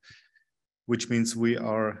which means we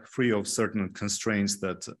are free of certain constraints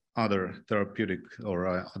that other therapeutic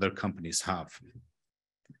or other companies have.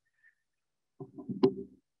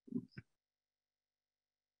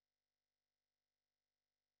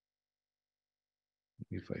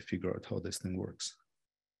 If I figure out how this thing works.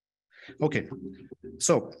 Okay,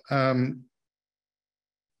 so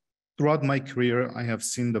throughout my career, I have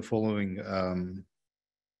seen the following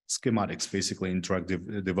schematics, basically, in drug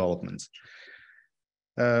development.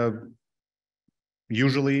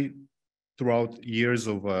 Usually, throughout years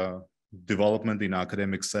of development in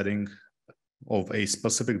academic setting of a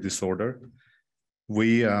specific disorder,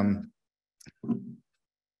 we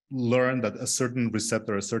learn that a certain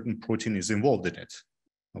receptor, a certain protein is involved in it,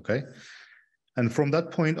 okay? And from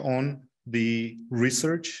that point on, the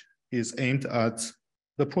research is aimed at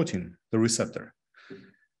the protein, the receptor.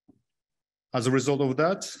 As a result of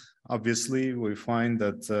that, obviously, we find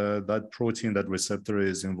that that protein, that receptor,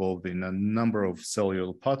 is involved in a number of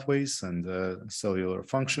cellular pathways and cellular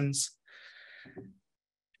functions.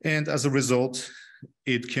 And as a result,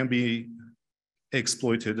 it can be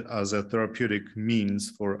exploited as a therapeutic means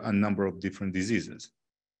for a number of different diseases.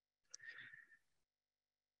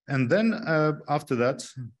 And then after that,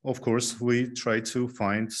 of course, we try to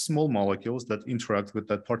find small molecules that interact with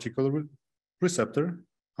that particular receptor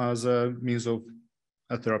as a means of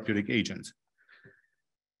a therapeutic agent.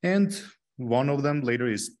 And one of them later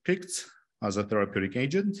is picked as a therapeutic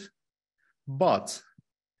agent, but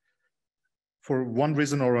for one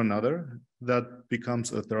reason or another, that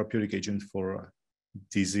becomes a therapeutic agent for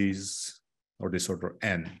disease or disorder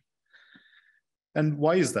N. And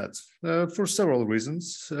why is that? For several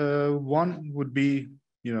reasons. One would be,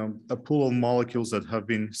 a pool of molecules that have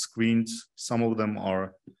been screened. Some of them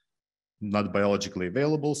are not biologically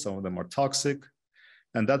available, some of them are toxic.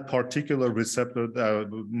 And that particular receptor,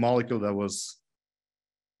 molecule that was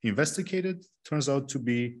investigated turns out to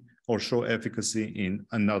be or show efficacy in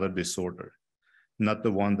another disorder, not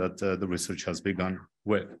the one that the research has begun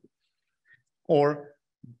with. Or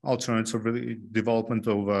alternatively, development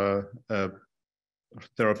of a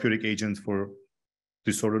therapeutic agent for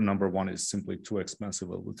disorder number one is simply too expensive.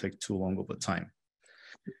 It will take too long of a time.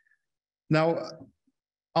 Now,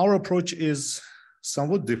 our approach is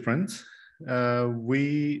somewhat different.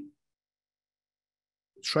 We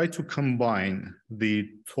try to combine the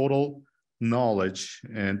total knowledge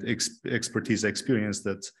and expertise experience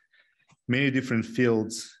that many different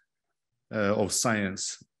fields of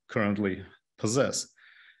science currently possess,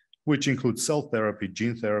 which include cell therapy,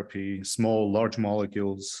 gene therapy, small, large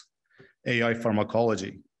molecules, AI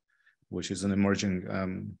pharmacology, which is an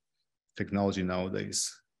emerging technology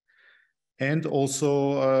nowadays, and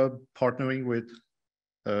also partnering with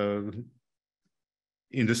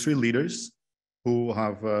industry leaders who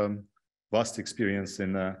have vast experience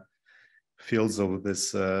in fields of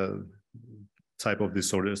this type of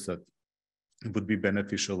disorders that would be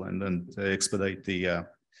beneficial and expedite the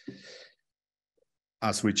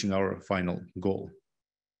us reaching our final goal.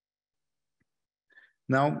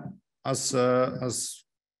 Now, as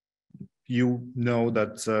you know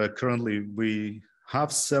that currently we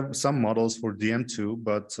have some models for DM2,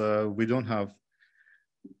 but we don't have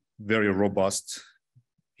very robust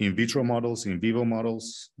in vitro models, in vivo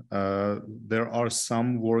models. There are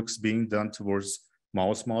some works being done towards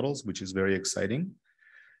mouse models, which is very exciting.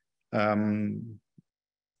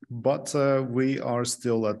 But we are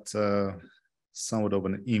still at somewhat of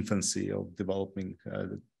an infancy of developing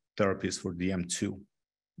therapies for DM2.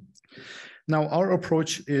 Now, our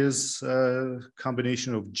approach is a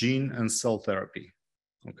combination of gene and cell therapy,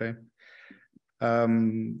 okay?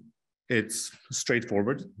 It's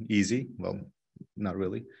straightforward, easy, well, not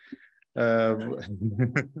really.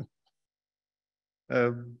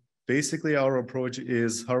 Basically, our approach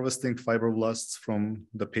is harvesting fibroblasts from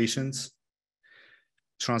the patients,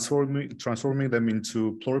 transforming them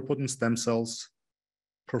into pluripotent stem cells,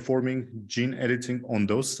 performing gene editing on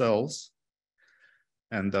those cells,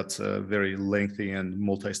 and that's a very lengthy and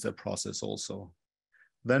multi-step process also.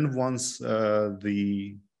 Then once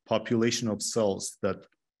the population of cells that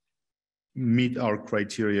meet our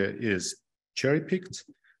criteria is cherry-picked,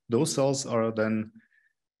 those cells are then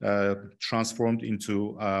transformed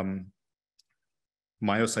into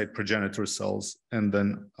myocyte progenitor cells and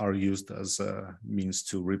then are used as a means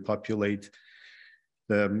to repopulate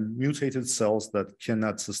the mutated cells that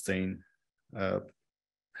cannot sustain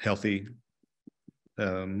healthy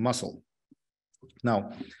muscle.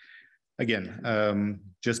 Now, again,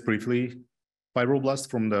 just briefly, fibroblasts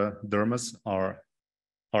from the dermis are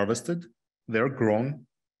harvested. They're grown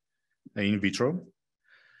in vitro.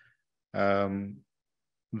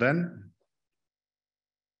 Then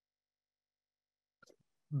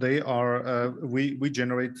they are, we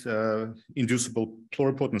generate inducible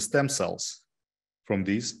pluripotent stem cells from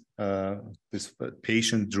these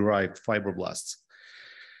patient-derived fibroblasts.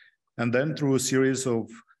 And then through a series of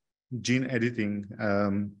gene editing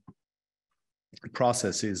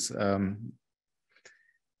processes,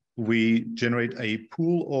 we generate a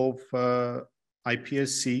pool of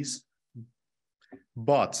iPSCs,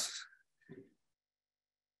 but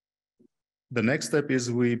the next step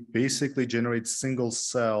is we basically generate single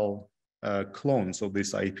cell clones of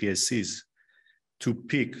these iPSCs to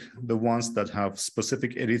pick the ones that have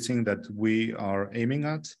specific editing that we are aiming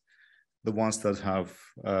at, the ones that have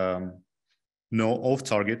no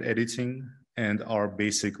off-target editing and are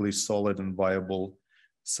basically solid and viable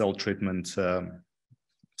cell treatment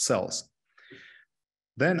cells.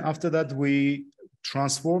 Then after that, we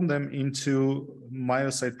transform them into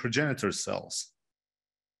myocyte progenitor cells.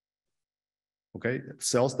 Okay,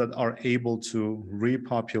 cells that are able to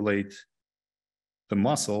repopulate the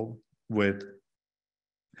muscle with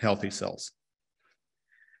healthy cells.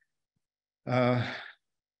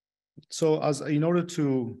 So in order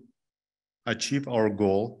to achieve our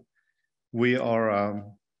goal, we are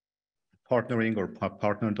partnering or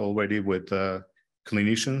partnered already with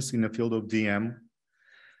clinicians in the field of DM,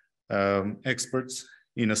 experts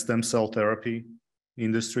in a stem cell therapy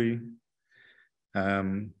industry,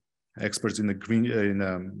 experts in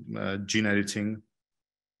the gene editing,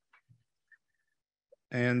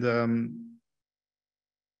 and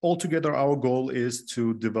altogether our goal is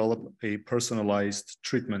to develop a personalized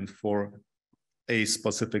treatment for a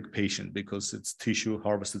specific patient because it's tissue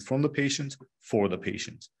harvested from the patient for the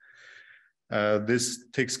patient. This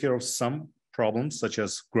takes care of some problems such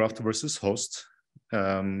as graft versus host,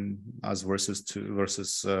 versus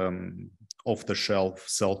off-the-shelf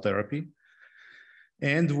cell therapy.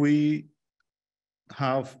 And we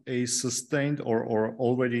have a sustained or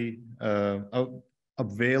already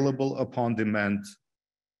available upon demand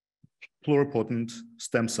pluripotent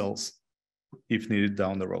stem cells if needed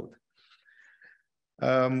down the road.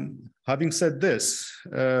 Having said this,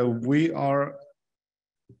 we are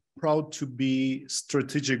proud to be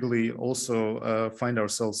strategically also find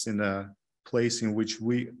ourselves in a place in which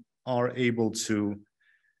we are able to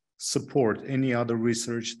support any other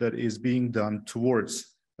research that is being done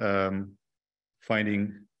towards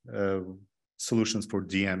finding solutions for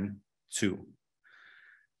DM2.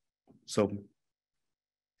 So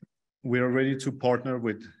we are ready to partner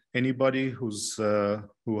with anybody is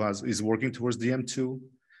working towards DM2,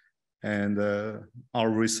 and our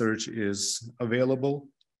research is available,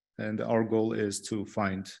 and our goal is to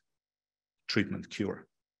find treatment cure.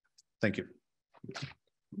 Thank you.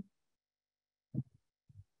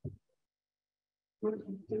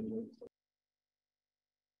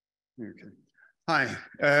 Okay. Hi,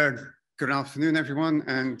 good afternoon, everyone,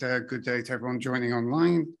 and good day to everyone joining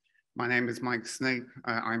online. My name is Mike Snape.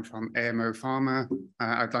 I'm from AMO Pharma.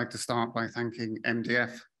 I'd like to start by thanking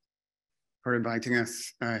MDF for inviting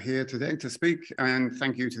us here today to speak, and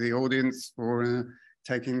thank you to the audience for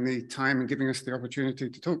taking the time and giving us the opportunity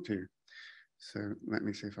to talk to you. So let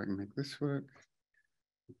me see if I can make this work.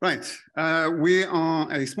 Right, we are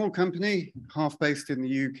a small company, half based in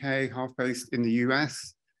the UK, half based in the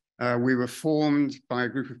US. We were formed by a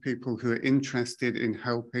group of people who are interested in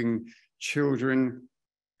helping children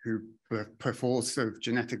who, perforce of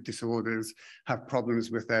genetic disorders, have problems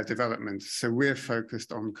with their development. So we're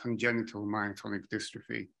focused on congenital myotonic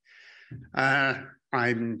dystrophy.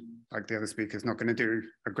 I'm, like the other speakers, not going to do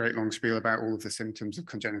a great long spiel about all of the symptoms of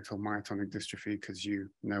congenital myotonic dystrophy because you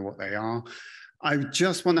know what they are. I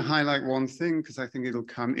just want to highlight one thing because I think it'll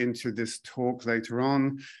come into this talk later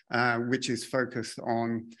on, which is focused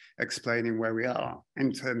on explaining where we are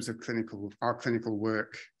in terms of our clinical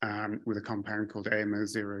work with a compound called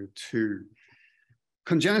AMO-02.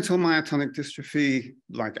 Congenital myotonic dystrophy,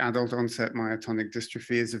 like adult onset myotonic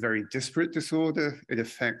dystrophy, is a very disparate disorder. It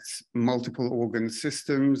affects multiple organ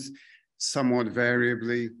systems, somewhat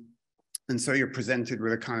variably. And so you're presented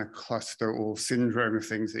with a kind of cluster or syndrome of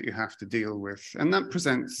things that you have to deal with. And that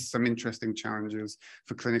presents some interesting challenges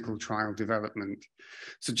for clinical trial development.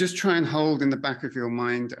 So just try and hold in the back of your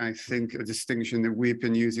mind, I think, a distinction that we've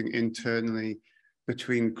been using internally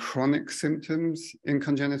between chronic symptoms in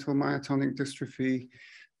congenital myotonic dystrophy,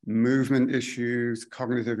 movement issues,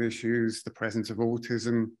 cognitive issues, the presence of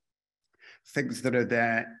autism, things that are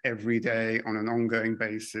there every day on an ongoing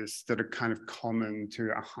basis that are kind of common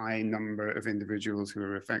to a high number of individuals who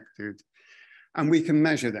are affected. And we can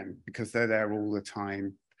measure them because they're there all the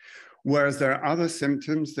time. Whereas there are other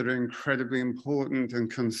symptoms that are incredibly important and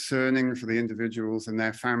concerning for the individuals and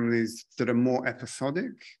their families that are more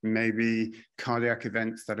episodic, maybe cardiac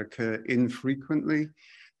events that occur infrequently,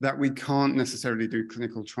 that we can't necessarily do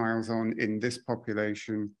clinical trials on in this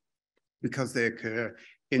population because they occur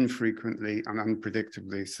infrequently and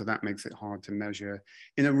unpredictably. So that makes it hard to measure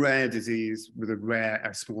in a rare disease with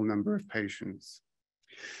a small number of patients.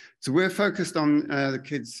 So we're focused on the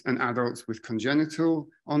kids and adults with congenital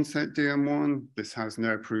onset DM1. This has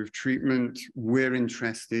no approved treatment. We're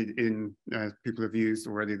interested in, people have used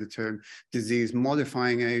already the term disease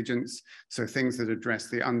modifying agents. So things that address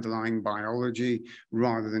the underlying biology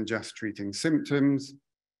rather than just treating symptoms.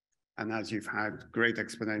 And as you've had great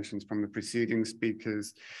explanations from the preceding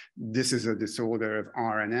speakers, this is a disorder of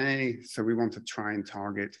RNA. So we want to try and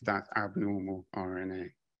target that abnormal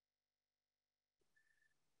RNA.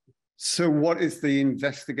 So what is the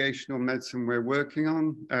investigational medicine we're working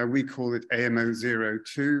on? We call it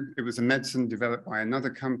AMO-02. It was a medicine developed by another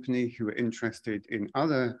company who were interested in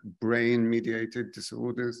other brain-mediated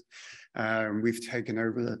disorders. We've taken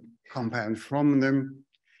over the compound from them.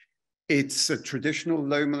 It's a traditional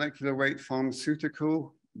low molecular weight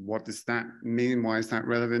pharmaceutical. What does that mean? Why is that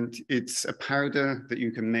relevant? It's a powder that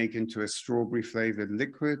you can make into a strawberry flavored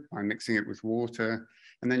liquid by mixing it with water.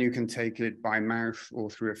 And then you can take it by mouth or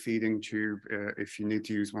through a feeding tube if you need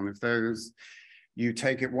to use one of those. You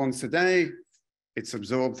take it once a day. It's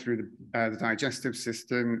absorbed through the digestive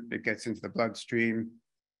system. It gets into the bloodstream.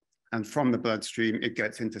 And from the bloodstream, it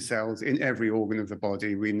gets into cells in every organ of the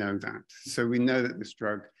body. We know that. So we know that this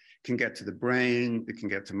drug can get to the brain, it can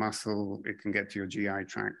get to muscle, it can get to your GI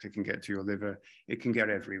tract, it can get to your liver, it can get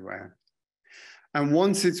everywhere. And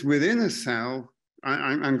once it's within a cell,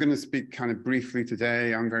 I'm going to speak kind of briefly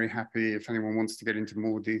today. I'm very happy if anyone wants to get into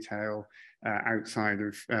more detail outside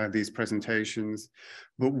of these presentations.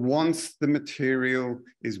 But once the material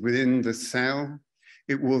is within the cell,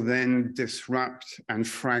 it will then disrupt and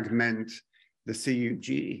fragment the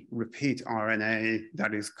CUG, repeat RNA,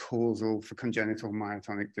 that is causal for congenital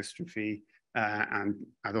myotonic dystrophy and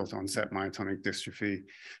adult onset myotonic dystrophy.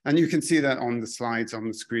 And you can see that on the slides on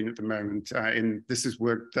the screen at the moment. This is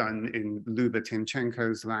work done in Luba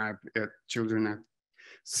Timchenko's lab at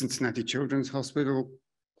Cincinnati Children's Hospital.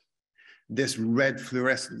 This red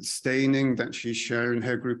fluorescent staining that she's shown,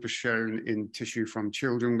 her group has shown in tissue from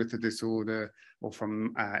children with the disorder or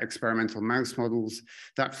from experimental mouse models.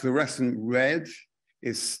 That fluorescent red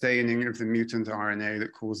is staining of the mutant RNA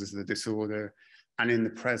that causes the disorder. And in the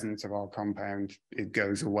presence of our compound, it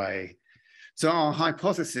goes away. So our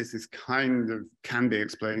hypothesis is can be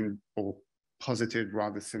explained or posited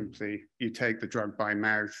rather simply. You take the drug by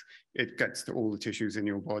mouth, it gets to all the tissues in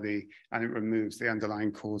your body, and it removes the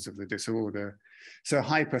underlying cause of the disorder. So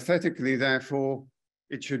hypothetically, therefore,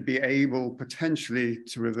 it should be able potentially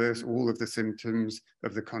to reverse all of the symptoms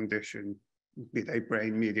of the condition, be they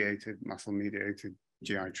brain-mediated, muscle-mediated,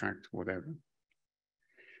 GI tract, whatever.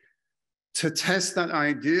 To test that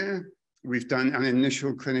idea, we've done an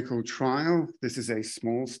initial clinical trial. This is a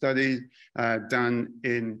small study done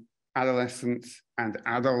in adolescents and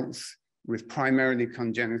adults with primarily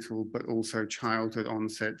congenital, but also childhood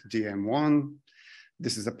onset DM1.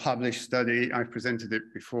 This is a published study. I've presented it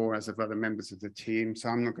before as of other members of the team, so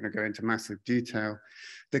I'm not going to go into massive detail.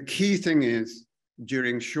 The key thing is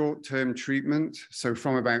during short-term treatment, so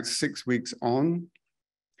from about 6 weeks on,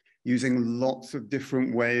 using lots of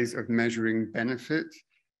different ways of measuring benefit,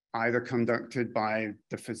 either conducted by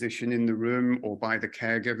the physician in the room or by the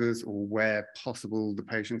caregivers, or where possible, the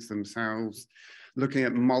patients themselves, looking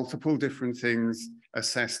at multiple different things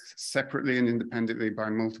assessed separately and independently by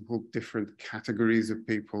multiple different categories of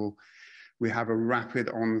people. We have a rapid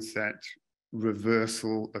onset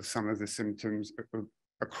reversal of some of the symptoms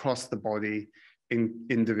across the body in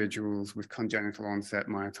individuals with congenital onset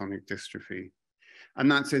myotonic dystrophy. And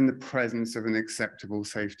that's in the presence of an acceptable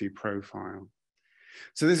safety profile.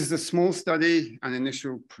 So this is a small study, an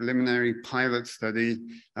initial preliminary pilot study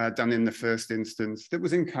done in the first instance that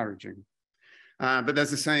was encouraging. But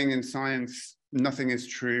there's a saying in science, nothing is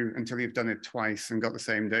true until you've done it twice and got the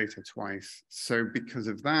same data twice. So because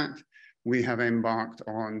of that, we have embarked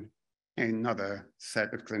on another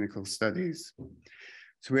set of clinical studies.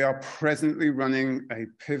 So we are presently running a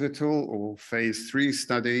pivotal or phase 3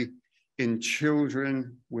 study in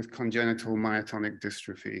children with congenital myotonic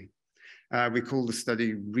dystrophy. We call the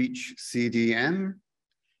study REACH-CDM.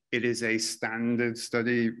 It is a standard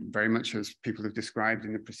study, very much as people have described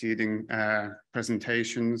in the preceding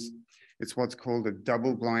presentations. It's what's called a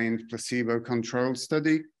double-blind placebo-controlled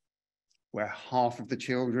study, where half of the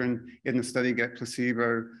children in the study get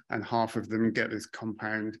placebo and half of them get this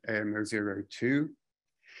compound AMO-02.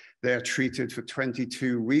 They are treated for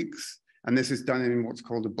 22 weeks. And this is done in what's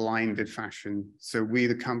called a blinded fashion. So we,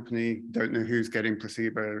 the company, don't know who's getting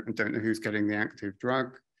placebo and don't know who's getting the active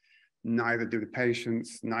drug. Neither do the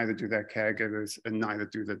patients, neither do their caregivers, and neither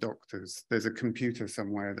do the doctors. There's a computer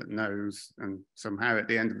somewhere that knows, and somehow at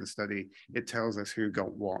the end of the study, it tells us who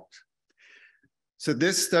got what. So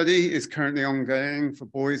this study is currently ongoing for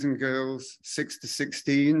boys and girls 6 to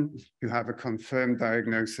 16 who have a confirmed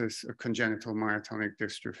diagnosis of congenital myotonic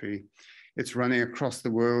dystrophy. It's running across the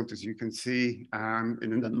world, as you can see, in a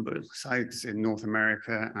number of sites in North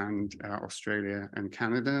America and Australia and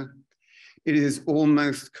Canada. It is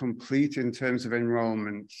almost complete in terms of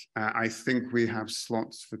enrollment. I think we have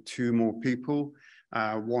slots for 2 more people.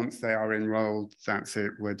 Once they are enrolled, that's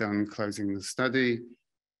it, we're done closing the study.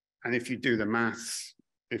 And if you do the maths,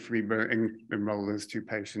 if we enroll those 2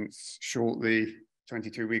 patients shortly,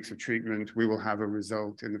 22 weeks of treatment, we will have a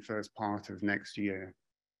result in the first part of next year.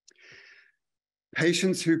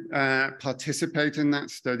 Patients who participate in that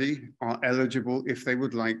study are eligible, if they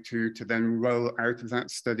would like to then roll out of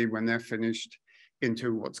that study when they're finished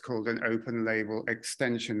into what's called an open label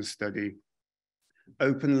extension study,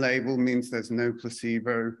 Open label means there's no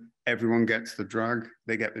placebo. Everyone gets the drug.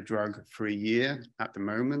 They get the drug for a year at the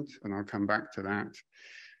moment, and I'll come back to that.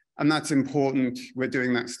 And that's important. We're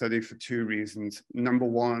doing that study for two reasons. Number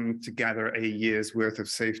one, to gather a year's worth of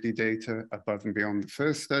safety data above and beyond the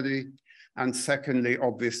first study. And secondly,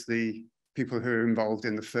 obviously, people who are involved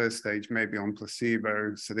in the first stage may be on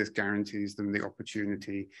placebo, so this guarantees them the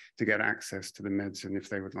opportunity to get access to the medicine if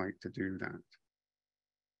they would like to do that.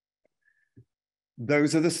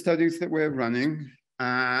 Those are the studies that we're running.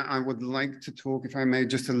 I would like to talk, if I may,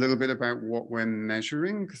 just a little bit about what we're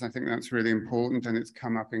measuring, because I think that's really important, and it's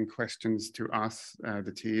come up in questions to us,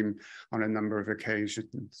 the team, on a number of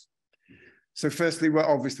occasions. So firstly, we're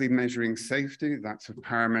obviously measuring safety. That's of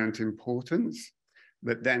paramount importance.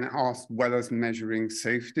 But then, as well as measuring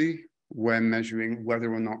safety, we're measuring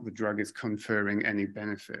whether or not the drug is conferring any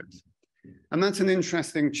benefit. And that's an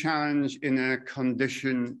interesting challenge in a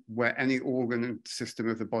condition where any organ and system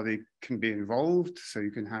of the body can be involved. So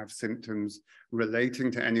you can have symptoms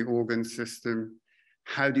relating to any organ system.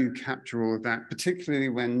 How do you capture all of that, particularly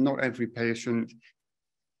when not every patient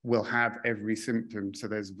will have every symptom, so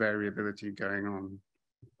there's variability going on.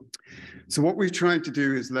 So what we've tried to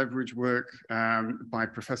do is leverage work by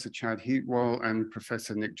Professor Chad Heatwell and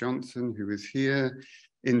Professor Nick Johnson, who is here,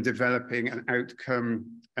 in developing an outcome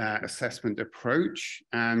assessment approach.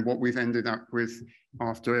 And what we've ended up with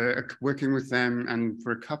after working with them and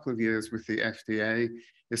for a couple of years with the FDA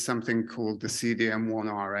is something called the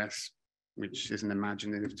CDM1-RS, which is an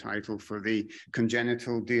imaginative title for the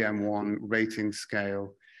congenital DM1 rating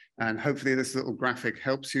scale. And hopefully this little graphic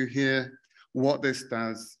helps you here. What this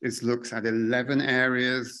does is looks at 11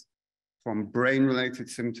 areas from brain-related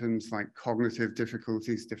symptoms like cognitive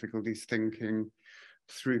difficulties, difficulties thinking,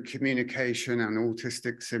 through communication and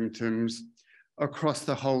autistic symptoms across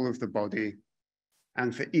the whole of the body.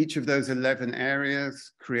 And for each of those 11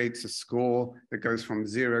 areas creates a score that goes from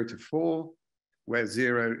 0 to 4, where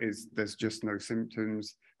 0 is there's just no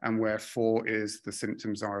symptoms, and where 4 is the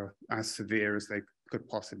symptoms are as severe as they could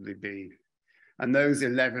possibly be. And those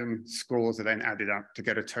 11 scores are then added up to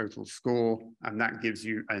get a total score, and that gives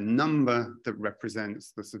you a number that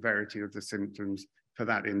represents the severity of the symptoms for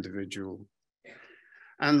that individual.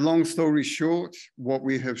 And long story short, what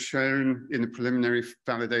we have shown in the preliminary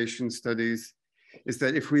validation studies is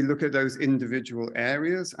that if we look at those individual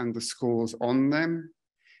areas and the scores on them,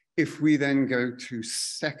 if we then go to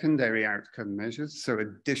secondary outcome measures, so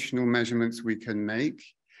additional measurements we can make,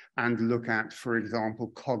 and look at, for example,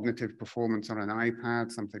 cognitive performance on an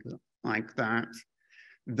iPad, something like that,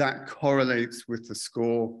 that correlates with the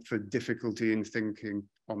score for difficulty in thinking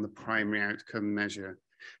on the primary outcome measure.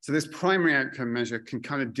 So this primary outcome measure can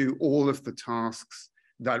kind of do all of the tasks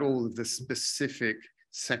that all of the specific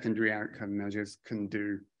secondary outcome measures can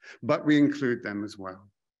do, but we include them as well.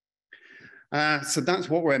 So that's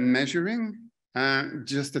what we're measuring.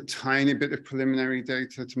 Just a tiny bit of preliminary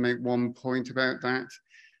data to make one point about that.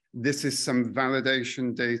 This is some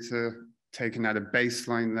validation data taken at a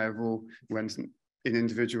baseline level when in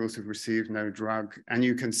individuals who've received no drug. And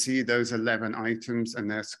you can see those 11 items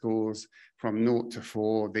and their scores from 0 to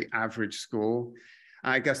 4, the average score.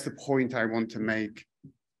 I guess the point I want to make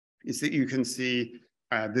is that you can see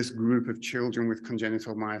this group of children with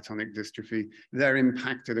congenital myotonic dystrophy, they're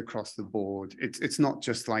impacted across the board. It's not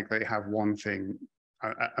just like they have one thing,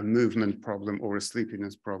 a movement problem or a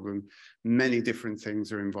sleepiness problem. Many different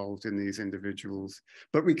things are involved in these individuals,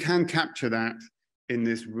 but we can capture that in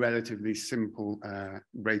this relatively simple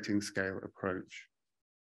rating scale approach.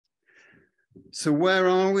 So where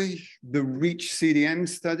are we? The REACH CDM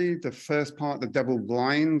study, the first part, the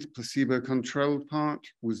double-blind, placebo-controlled part,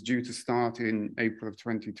 was due to start in April of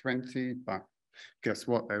 2020, but guess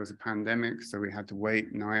what? There was a pandemic, so we had to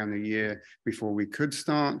wait nigh on a year before we could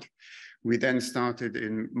start. We then started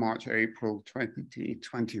in March, April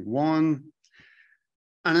 2021.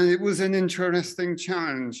 And it was an interesting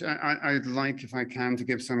challenge. I'd like, if I can, to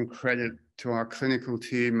give some credit to our clinical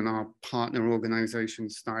team and our partner organization,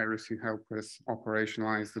 Styrus, who helped us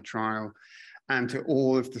operationalize the trial, and to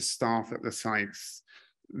all of the staff at the sites.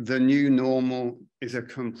 The new normal is a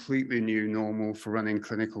completely new normal for running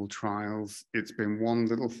clinical trials. It's been one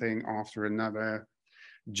little thing after another,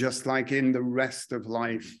 just like in the rest of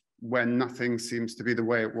life, where nothing seems to be the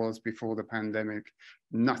way it was before the pandemic.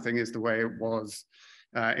 Nothing is the way it was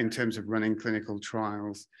in terms of running clinical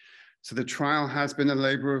trials. So the trial has been a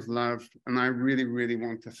labor of love, and I really, really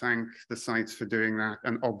want to thank the sites for doing that,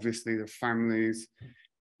 and obviously the families,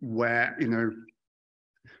 where, you know,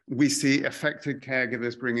 we see affected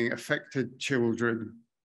caregivers bringing affected children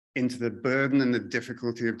into the burden and the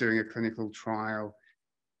difficulty of doing a clinical trial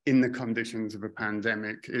in the conditions of a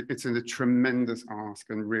pandemic. It's a tremendous ask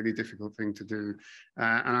and really difficult thing to do.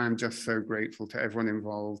 And I'm just so grateful to everyone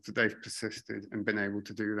involved that they've persisted and been able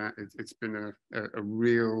to do that. It's been a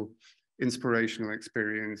real inspirational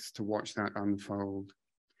experience to watch that unfold.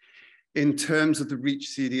 In terms of the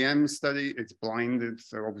REACH-CDM study, it's blinded,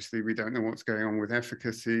 so obviously we don't know what's going on with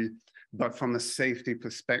efficacy, but from a safety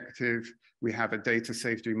perspective, we have a data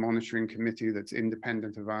safety monitoring committee that's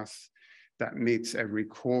independent of us that meets every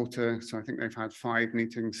quarter. So I think they've had 5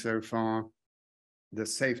 meetings so far. The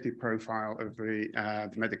safety profile of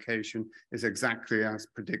the medication is exactly as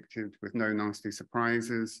predicted with no nasty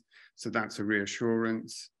surprises. So that's a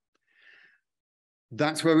reassurance.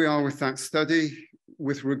 That's where we are with that study.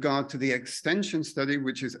 With regard to the extension study,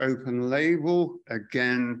 which is open label,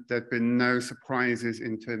 again, there've been no surprises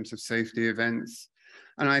in terms of safety events.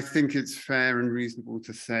 And I think it's fair and reasonable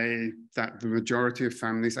to say that the majority of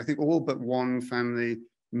families, I think all but one family,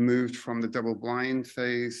 moved from the double-blind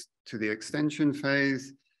phase to the extension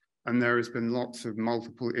phase. And there has been lots of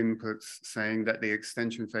multiple inputs saying that the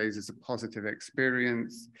extension phase is a positive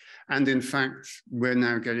experience. And in fact, we're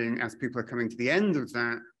now getting, as people are coming to the end of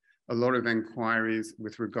that, a lot of inquiries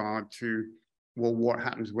with regard to, well, what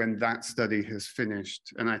happens when that study has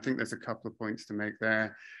finished? And I think there's a couple of points to make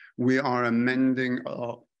there. We are amending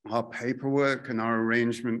our paperwork and our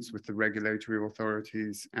arrangements with the regulatory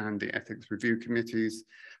authorities and the ethics review committees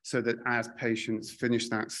so that as patients finish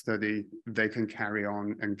that study, they can carry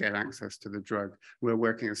on and get access to the drug. We're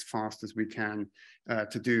working as fast as we can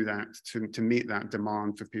to do that, to meet that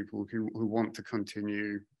demand for people who want to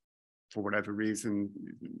continue, for whatever reason,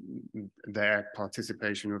 their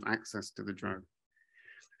participation with access to the drug.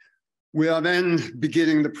 We are then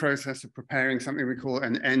beginning the process of preparing something we call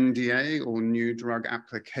an NDA, or new drug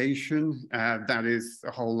application. That is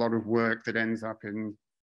a whole lot of work that ends up in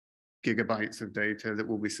gigabytes of data that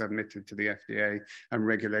will be submitted to the FDA and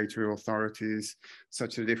regulatory authorities,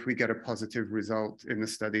 such that if we get a positive result in the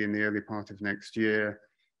study in the early part of next year,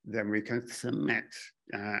 then we can submit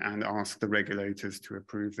and ask the regulators to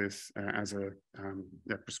approve this as a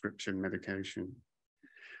prescription medication.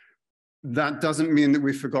 That doesn't mean that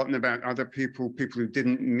we've forgotten about other people who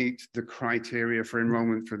didn't meet the criteria for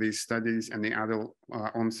enrollment for these studies and the adult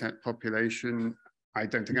onset population. I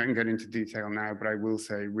don't think I can get into detail now, but I will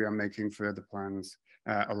say we are making further plans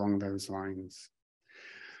along those lines.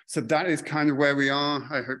 So that is kind of where we are.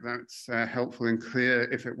 I hope that's helpful and clear.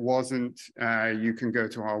 If it wasn't, you can go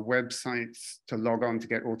to our website to log on to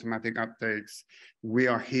get automatic updates. We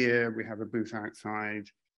are here, we have a booth outside.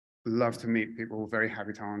 Love to meet people, very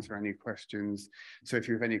happy to answer any questions. So if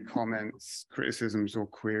you have any comments, criticisms, or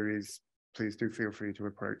queries, please do feel free to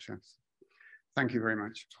approach us. Thank you very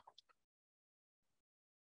much.